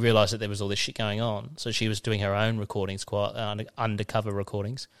 she realised that there was all this shit going on. So she was doing her own recordings, quite undercover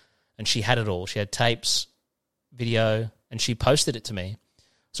recordings, and she had it all. She had tapes, video, and she posted it to me.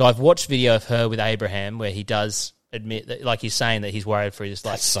 So I've watched video of her with Abraham where he does admit that, like, he's saying that he's worried for his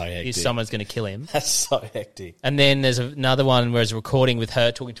life. That's so hectic. Someone's going to kill him. That's so hectic. And then there's another one where there's a recording with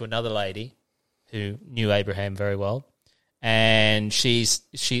her talking to another lady who knew Abraham very well. And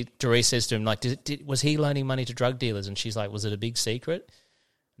Doris says to him, like, was he loaning money to drug dealers? And she's like, was it a big secret?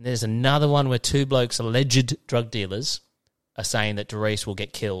 And there's another one where two blokes, alleged drug dealers, are saying that Doris will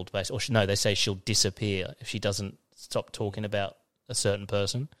get killed. No, they say she'll disappear if she doesn't stop talking about a certain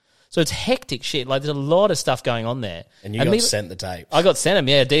person. So it's hectic shit. Like, there's a lot of stuff going on there. And you got sent the tape. I got sent them,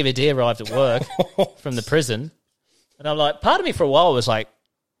 yeah. A DVD arrived at work from the prison. And I'm like, part of me for a while was like,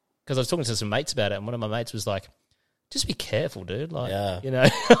 because I was talking to some mates about it, and one of my mates was like, just be careful, dude. Like, you know,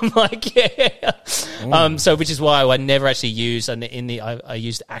 I'm like, yeah. So, which is why I never actually used, I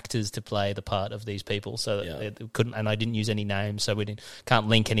used actors to play the part of these people, so that they couldn't, and I didn't use any names, so can't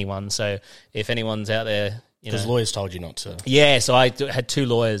link anyone. So if anyone's out there, because lawyers told you not to. Yeah, so I had two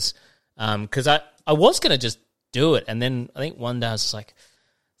lawyers, because I was going to just do it, and then I think one day I was just like,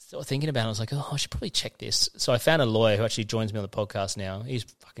 thinking about it, I was like, oh, I should probably check this. So I found a lawyer who actually joins me on the podcast now. He's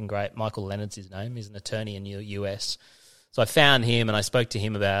fucking great. Michael Leonard's his name. He's an attorney in the US. So I found him and I spoke to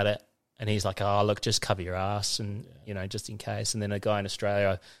him about it, and he's like, oh, look, just cover your ass and, you know, just in case. And then a guy in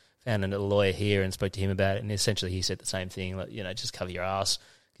Australia, I found a lawyer here and spoke to him about it, and essentially he said the same thing, like, you know, just cover your ass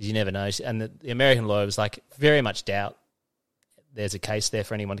because you never know. And the American lawyer was like, very much doubt there's a case there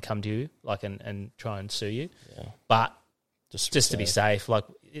for anyone to come to you, like, and try and sue you. Yeah. But just to be safe, like,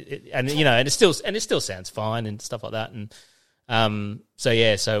 and it still sounds fine and stuff like that, and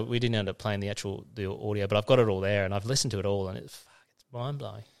so we didn't end up playing the audio, but I've got it all there and I've listened to it all, and it's mind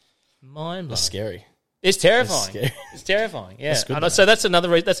blowing. It's scary. It's terrifying. It's terrifying. Yeah, that's good, so that's another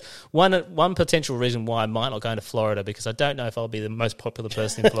reason. That's one potential reason why I might not go to Florida, because I don't know if I'll be the most popular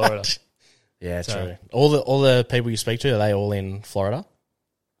person in Florida. Yeah, true. All the people you speak to, are they all in Florida?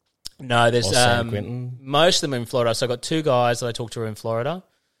 No, there's most of them are in Florida. So I got two guys that I talked to are in Florida.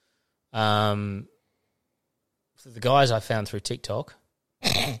 The guys I found through TikTok,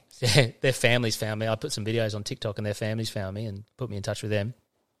 their families found me. I put some videos on TikTok and their families found me and put me in touch with them.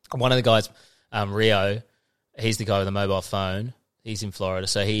 And one of the guys, Rio, he's the guy with the mobile phone. He's in Florida.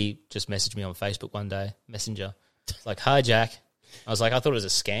 So he just messaged me on Facebook one day, Messenger. It's like, hi, Jack. I was like, I thought it was a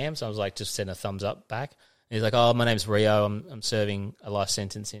scam. So I was like, just send a thumbs up back. And he's like, oh, my name's Rio. I'm serving a life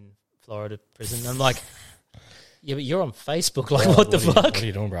sentence in Florida prison. And I'm like, yeah, but you're on Facebook. Like, what the fuck? What are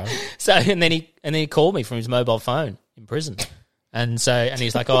you doing, bro? So, and then he called me from his mobile phone in prison. And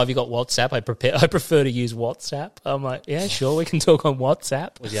he's like, oh, have you got WhatsApp? I prefer to use WhatsApp. I'm like, yeah, sure, we can talk on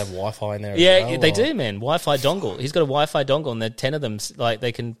WhatsApp. Does he have Wi-Fi in there? Yeah, they do, man. Wi-Fi dongle. He's got a Wi-Fi dongle, and there are 10 of them. Like,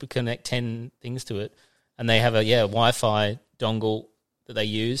 they can connect 10 things to it, and they have a Wi-Fi dongle that they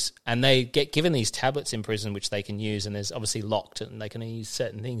use, and they get given these tablets in prison which they can use, and there's obviously locked and they can use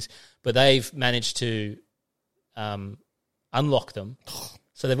certain things, but they've managed to unlock them,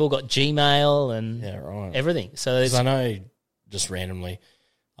 so they've all got Gmail and everything. So I know, just randomly,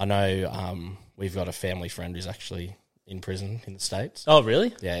 we've got a family friend who's actually in prison in the States. Oh,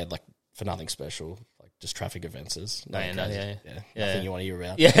 really? Yeah, like for nothing special, like just traffic offences. Nothing you want to hear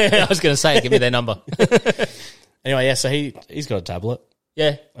about. Yeah, I was going to say, give me their number. Anyway, yeah, so he's got a tablet.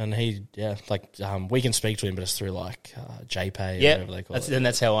 Yeah. And we can speak to him, but it's through like JPay or whatever they call it. And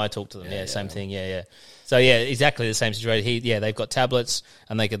that's how I talk to them. Yeah, same thing. Yeah. So yeah, exactly the same situation. They've got tablets,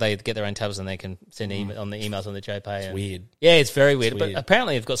 and they get their own tablets, and they can send on the emails on the JPay. It's weird. Yeah, it's very weird. But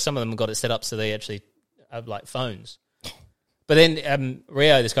apparently, some of them have got it set up so they actually have like phones. But then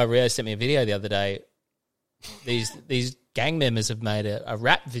this guy Rio sent me a video the other day. These gang members have made a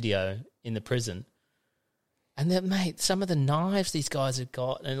rap video in the prison. And then, mate, some of the knives these guys have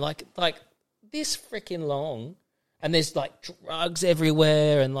got, and like this freaking long, and there's like drugs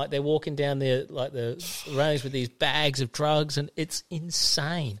everywhere, and like they're walking down the roads with these bags of drugs, and it's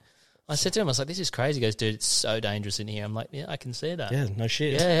insane. I said to him, I was like, "This is crazy." He goes, "Dude, it's so dangerous in here." I'm like, "Yeah, I can see that." Yeah, no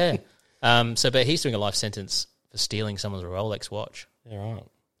shit. Yeah. But he's doing a life sentence for stealing someone's Rolex watch. Yeah, right.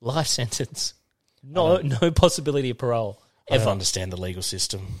 Life sentence. No possibility of parole. I don't understand the legal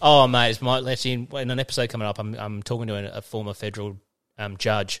system. Oh, mate, actually, in an episode coming up, I'm talking to a former federal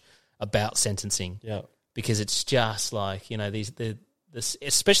judge about sentencing. Yeah. Because it's just like, this,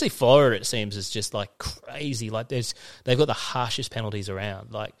 especially Florida, it seems, is just like crazy. Like they've got the harshest penalties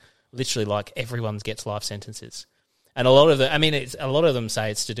around. Like literally, like everyone gets life sentences. And a lot of them say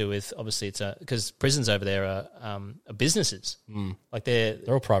it's to do with, obviously because prisons over there are businesses. Like they're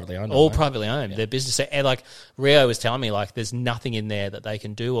all privately owned. All privately owned. Yeah. They're business. And like Rio was telling me, like there's nothing in there that they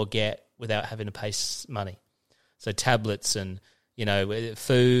can do or get without having to pay money. So tablets and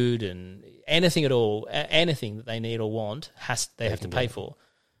food and anything at all, anything that they need or want they have to pay for.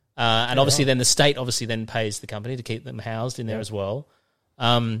 And obviously, then the state then pays the company to keep them housed in there as well.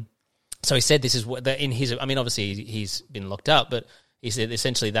 So he said this is what in his. I mean, obviously he's been locked up, but he said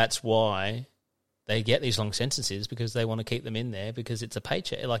essentially that's why they get these long sentences because they want to keep them in there because it's a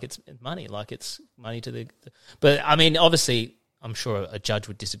paycheck, like it's money to the. But I mean, obviously, I'm sure a judge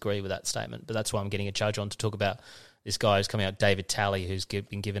would disagree with that statement, but that's why I'm getting a judge on to talk about this guy who's coming out, David Talley, who's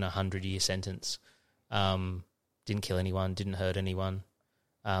been given a 100-year sentence. Didn't kill anyone, didn't hurt anyone.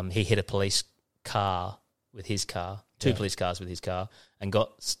 He hit a police car with his car, two police cars with his car, and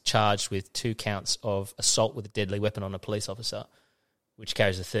got charged with 2 counts of assault with a deadly weapon on a police officer, which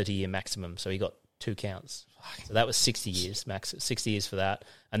carries a 30-year maximum. So he got 2 counts. So that was 60 years, 60 years for that.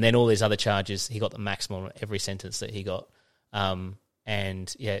 And then all these other charges, he got the maximum on every sentence that he got.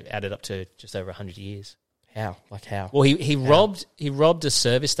 And it added up to just over 100 years. How? Like how? Well, he robbed a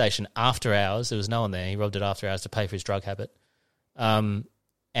service station after hours. There was no one there. He robbed it after hours to pay for his drug habit.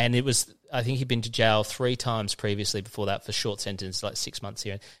 And it was, I think he'd been to jail 3 times previously before that for short sentence, like 6 months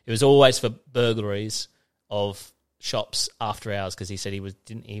here. It was always for burglaries of shops after hours because he said he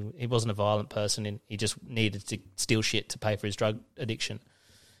wasn't a violent person and he just needed to steal shit to pay for his drug addiction.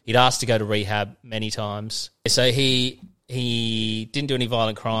 He'd asked to go to rehab many times. So he didn't do any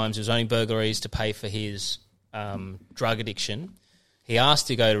violent crimes. It was only burglaries to pay for his drug addiction. He asked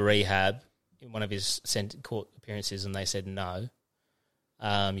to go to rehab in one of his court appearances and they said no.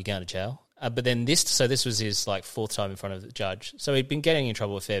 You're going to jail. But then this was his like 4th time in front of the judge. So he'd been getting in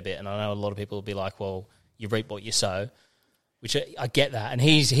trouble a fair bit. And I know a lot of people will be like, well, you reap what you sow, which I get that. And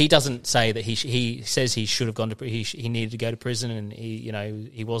he doesn't say that he says he should have gone to, he needed to go to prison and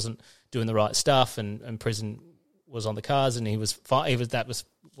he wasn't doing the right stuff and prison was on the cards and that was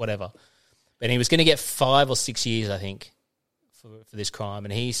whatever. But he was going to get 5 or 6 years, I think, for this crime.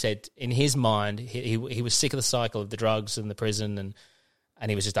 And he said in his mind, he was sick of the cycle of the drugs and the prison and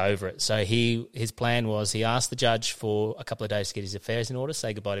he was just over it. So his plan was he asked the judge for a couple of days to get his affairs in order,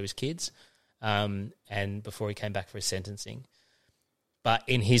 say goodbye to his kids, and before he came back for his sentencing. But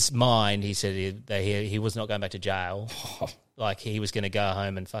in his mind, he said he was not going back to jail. Like he was going to go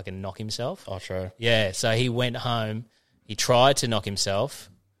home and fucking knock himself. Oh, true. Yeah, so he went home. He tried to knock himself.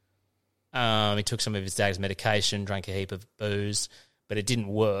 He took some of his dad's medication, drank a heap of booze, but it didn't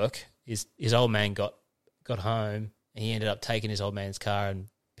work. His old man got home. And he ended up taking his old man's car and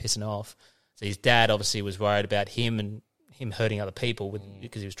pissing off. So his dad obviously was worried about him and him hurting other people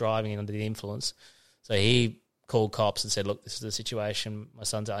because he was driving under the influence. So he called cops and said, look, this is the situation. My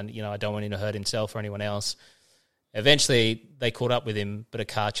son's, I don't want him to hurt himself or anyone else. Eventually, they caught up with him, but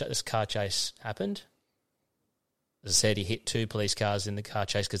this car chase happened. As I said, he hit 2 police cars in the car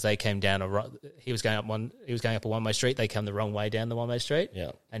chase because they came down he was going up a one-way street. They came the wrong way down the one-way street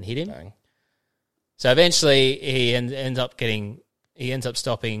and hit him. Dang. So eventually he ends up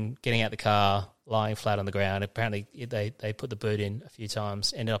stopping, getting out the car, lying flat on the ground. Apparently they put the boot in a few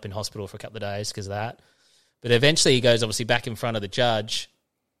times, ended up in hospital for a couple of days because of that. But eventually he goes obviously back in front of the judge,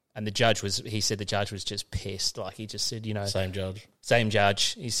 and he said the judge was just pissed. Like he just said, same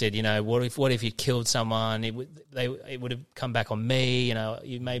judge. He said, what if you killed someone? It would have come back on me.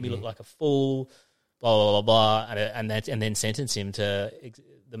 You made me look like a fool. Blah blah blah blah, and then sentence him to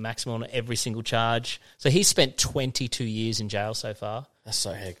the maximum on every single charge. So he spent 22 years in jail so far. That's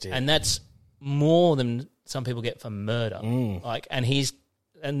so hectic, and that's more than some people get for murder. He's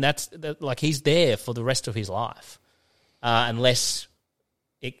there for the rest of his life, unless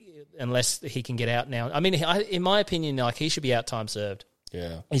he can get out now. I mean, in my opinion, like he should be out time served.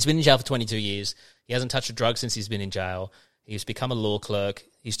 Yeah, he's been in jail for 22 years. He hasn't touched a drug since he's been in jail. He's become a law clerk.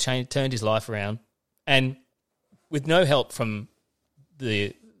 He's turned his life around, and with no help from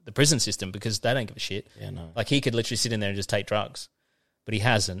the prison system because they don't give a shit. Yeah, no. Like he could literally sit in there and just take drugs, but he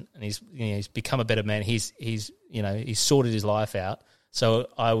hasn't, and he's become a better man. He's sorted his life out. So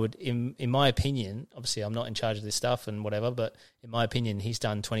I would, in my opinion, obviously I'm not in charge of this stuff and whatever, but in my opinion, he's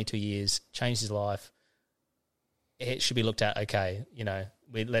done 22 years, changed his life. It should be looked at. Okay,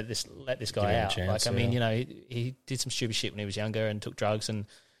 we let this guy out. Chance, he did some stupid shit when he was younger and took drugs, and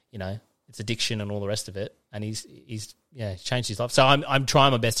it's addiction and all the rest of it. And he's changed his life. So I'm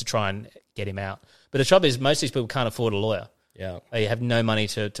trying my best to try and get him out. But the trouble is, most of these people can't afford a lawyer. Yeah, they have no money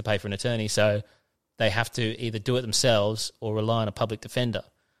to pay for an attorney, so they have to either do it themselves or rely on a public defender.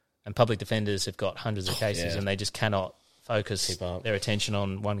 And public defenders have got hundreds of cases, and they just cannot focus their attention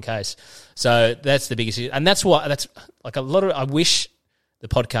on one case. So that's the biggest issue. And that's like a lot of. I wish the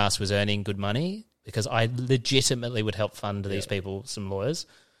podcast was earning good money because I legitimately would help fund these people some lawyers.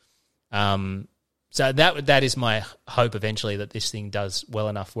 So that is my hope eventually, that this thing does well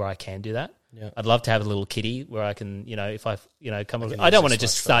enough where I can do that. Yeah. I'd love to have a little kitty where I can, if I, come up. I don't want to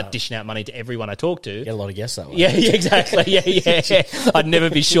just start dishing out money to everyone I talk to. Get a lot of guests that way. Yeah, exactly. Yeah. I'd never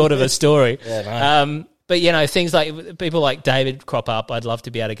be short of a story. Yeah, no. But things like people like David crop up. I'd love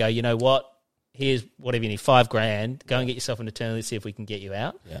to be able to go, you know what? here's whatever you need, $5,000. Go and get yourself an attorney. Let's see if we can get you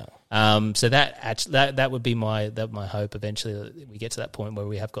out. Yeah. So that would be my hope eventually, that we get to that point where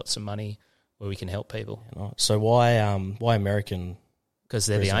we have got some money where we can help people. So why American? Because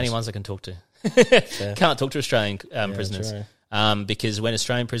they're the only ones I can talk to. Can't talk to Australian prisoners. Because when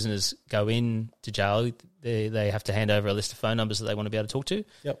Australian prisoners go into jail, they have to hand over a list of phone numbers that they want to be able to talk to.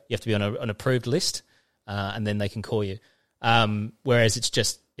 Yep. You have to be on an approved list, and then they can call you. Whereas it's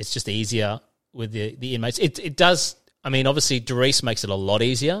just easier with the inmates. It does. I mean, obviously, Doris makes it a lot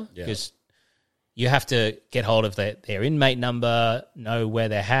easier because you have to get hold of their inmate number, know where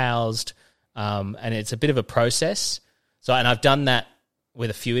they're housed, and it's a bit of a process. So, and I've done that with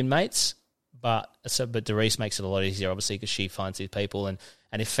a few inmates, but Doris makes it a lot easier, obviously, because she finds these people, and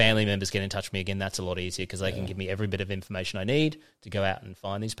if family members get in touch with me again, that's a lot easier because they can give me every bit of information I need to go out and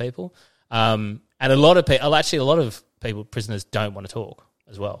find these people. And a lot of people, prisoners don't want to talk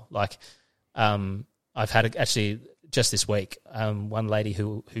as well. Like, I've had just this week, one lady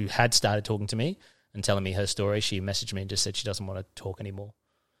who had started talking to me and telling me her story. She messaged me and just said she doesn't want to talk anymore.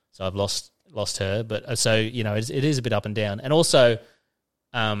 So I've lost her. But so it is a bit up and down, and also,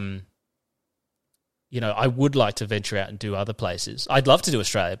 I would like to venture out and do other places. I'd love to do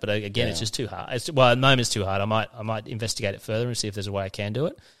Australia, but again, it's just too hard. At the moment, it's too hard. I might investigate it further and see if there's a way I can do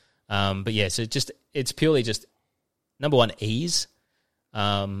it. But yeah, so it's purely just, number one, ease,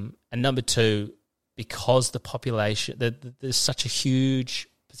 and number two, because the population, there's such a huge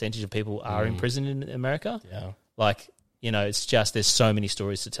percentage of people are in prison in America. Yeah, like it's just there's so many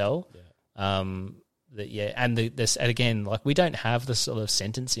stories to tell. Yeah. And again, like we don't have the sort of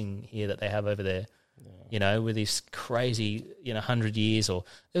sentencing here that they have over there. Yeah. With these crazy 100 years, or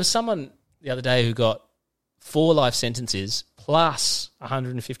there was someone the other day who got 4 life sentences plus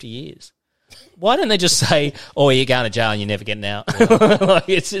 150 years. Why don't they just say, "Oh, you're going to jail and you're never getting out"? Yeah. Like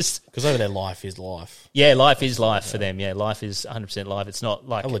it's just because over there, life is life. Yeah, life is life for them. Yeah, life is 100% life. It's not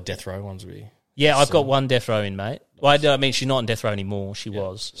like all the death row ones would be. Yeah, I've got one death row inmate. Well, I mean, she's not on death row anymore. She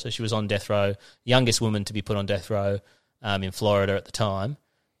was. So she was on death row. Youngest woman to be put on death row in Florida at the time.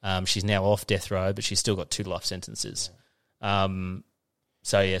 She's now off death row, but she's still got 2 life sentences. So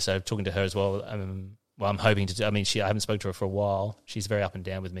talking to her as well. I'm hoping to. I haven't spoken to her for a while. She's very up and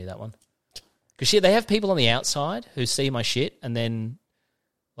down with me, that one. Because they have people on the outside who see my shit, and then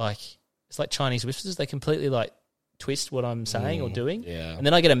it's like Chinese whispers. They completely twist what I'm saying or doing. Yeah. And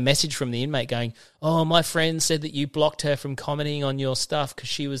then I get a message from the inmate going, "Oh, my friend said that you blocked her from commenting on your stuff because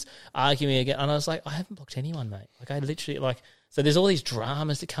she was arguing again." And I was like, "I haven't blocked anyone, mate. I literally So there's all these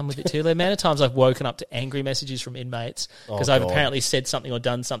dramas that come with it too. The amount of times I've woken up to angry messages from inmates because I've apparently said something or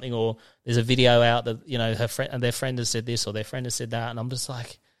done something, or there's a video out that her friend and their friend has said this or their friend has said that, and I'm just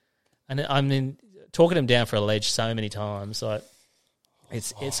like, and I'm talking them down for a ledge so many times. Like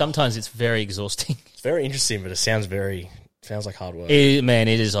it's sometimes it's very exhausting. It's very interesting, but it sounds like hard work. It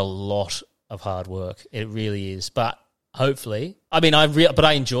is a lot of hard work. It really is, but. Hopefully, but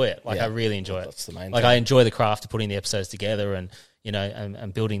I enjoy it. I really enjoy it. That's the main thing. I enjoy the craft of putting the episodes together, and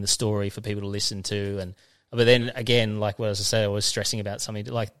and building the story for people to listen to. But then again, like what I was saying, I was stressing about something.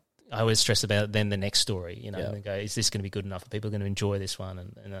 Like I always stress about then the next story. And go, is this going to be good enough? Are people going to enjoy this one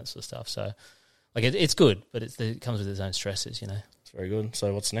and that sort of stuff? So, it's good, but it comes with its own stresses. It's very good.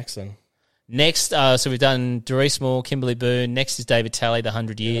 So what's next then? Next, so we've done Doris Moore, Kimberly Boone. Next is David Talley, the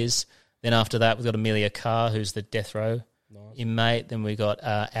 100 Years. Then after that, we've got Amelia Carr, who's the death row inmate. Then we got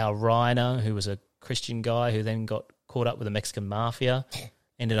Al Reiner, who was a Christian guy who then got caught up with the Mexican mafia,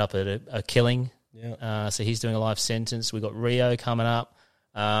 ended up at a killing. Yeah. So he's doing a life sentence. We got Rio coming up.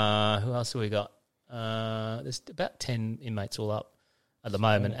 Who else have we got? There's about 10 inmates all up at the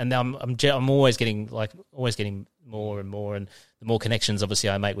moment, and I'm always getting more and more, and the more connections obviously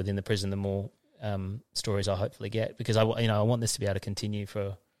I make within the prison, the more stories I hopefully get, because I want this to be able to continue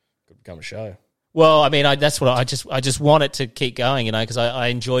for. Become a show. Well, that's what I just want it to keep going, because I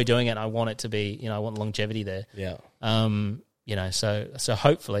enjoy doing it. And I want it to be, I want longevity there. Yeah. So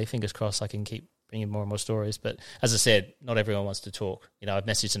hopefully, fingers crossed, I can keep bringing more and more stories. But as I said, not everyone wants to talk. I've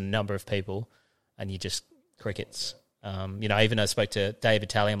messaged a number of people, and you just crickets. Even I spoke to David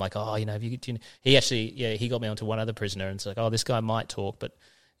Talley. I'm like, he actually, he got me onto one other prisoner, and it's like, this guy might talk, but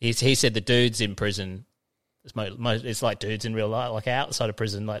he said the dudes in prison. It's like dudes in real life, like outside of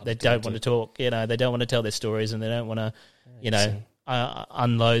prison, like they don't want to talk. They don't want to tell their stories, and they don't want to,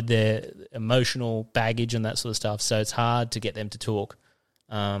 unload their emotional baggage and that sort of stuff. So it's hard to get them to talk.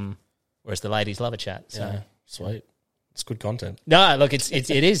 Whereas the ladies love a chat. So yeah, sweet, it's good content. No, look, it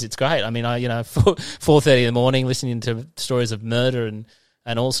is. It's great. 4:30 in the morning, listening to stories of murder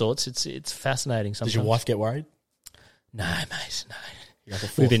and all sorts. It's fascinating. Sometimes. Did your wife get worried? No, mate. No.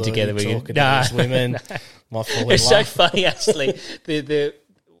 We've been together. Women. Might fall in It's so love. funny, actually. the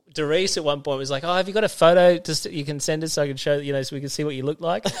Doris at one point was like, "Oh, have you got a photo just you can send us so I can show so we can see what you look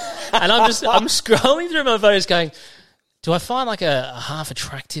like?" And I'm scrolling through my photos, going, "Do I find like a half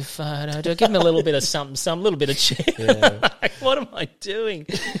attractive photo? Do I give him a little bit of some little bit of cheek? Like, what am I doing?"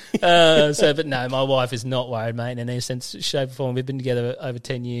 But no, my wife is not worried, mate. In any sense, shape, or form. We've been together over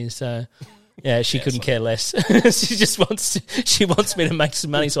 10 years, so. Yeah, she couldn't care less. She just wants me to make some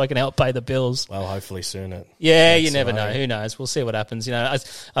money so I can help pay the bills. Well, hopefully soon. You never know. Who knows? We'll see what happens. I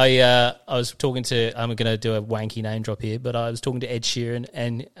was talking to. I'm going to do a wanky name drop here, but I was talking to Ed Sheeran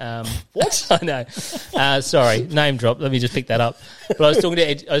and what? I know. Sorry, name drop. Let me just pick that up. But I was talking to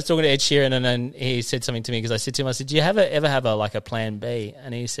Ed Sheeran, and then he said something to me because I said to him, I said, "Do you ever have a plan B?"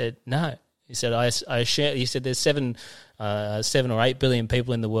 And he said, "No." He said, "I share." He said, "There's 7 or 8 billion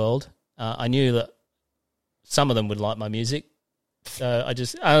people in the world." I knew that some of them would like my music, so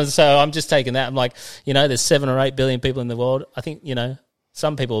I'm just taking that. I'm like, there's 7 or 8 billion people in the world. I think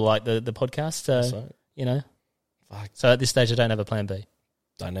some people like the podcast. Fuck. So at this stage, I don't have a plan B.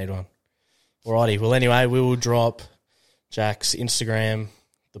 Don't need one. Alrighty. Well, anyway, we will drop Jack's Instagram,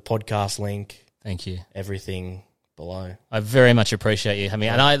 the podcast link. Thank you. Everything below. I very much appreciate you having me.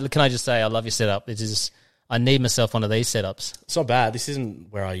 And can I just say I love your setup. It is. I need myself one of these setups. It's not bad. This isn't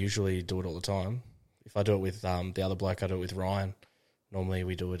where I usually do it all the time. If I do it with the other bloke, I do it with Ryan. Normally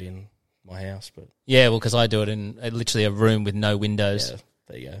we do it in my house. But yeah, well, because I do it in literally a room with no windows. Yeah,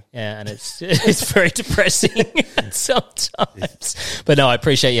 there you go. Yeah, and it's very depressing sometimes. But no, I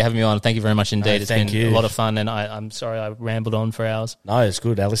appreciate you having me on. Thank you very much indeed. No, it's been a lot of fun, and I'm sorry I rambled on for hours. No, it's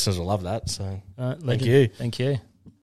good. Our listeners will love that. So thank you. Thank you.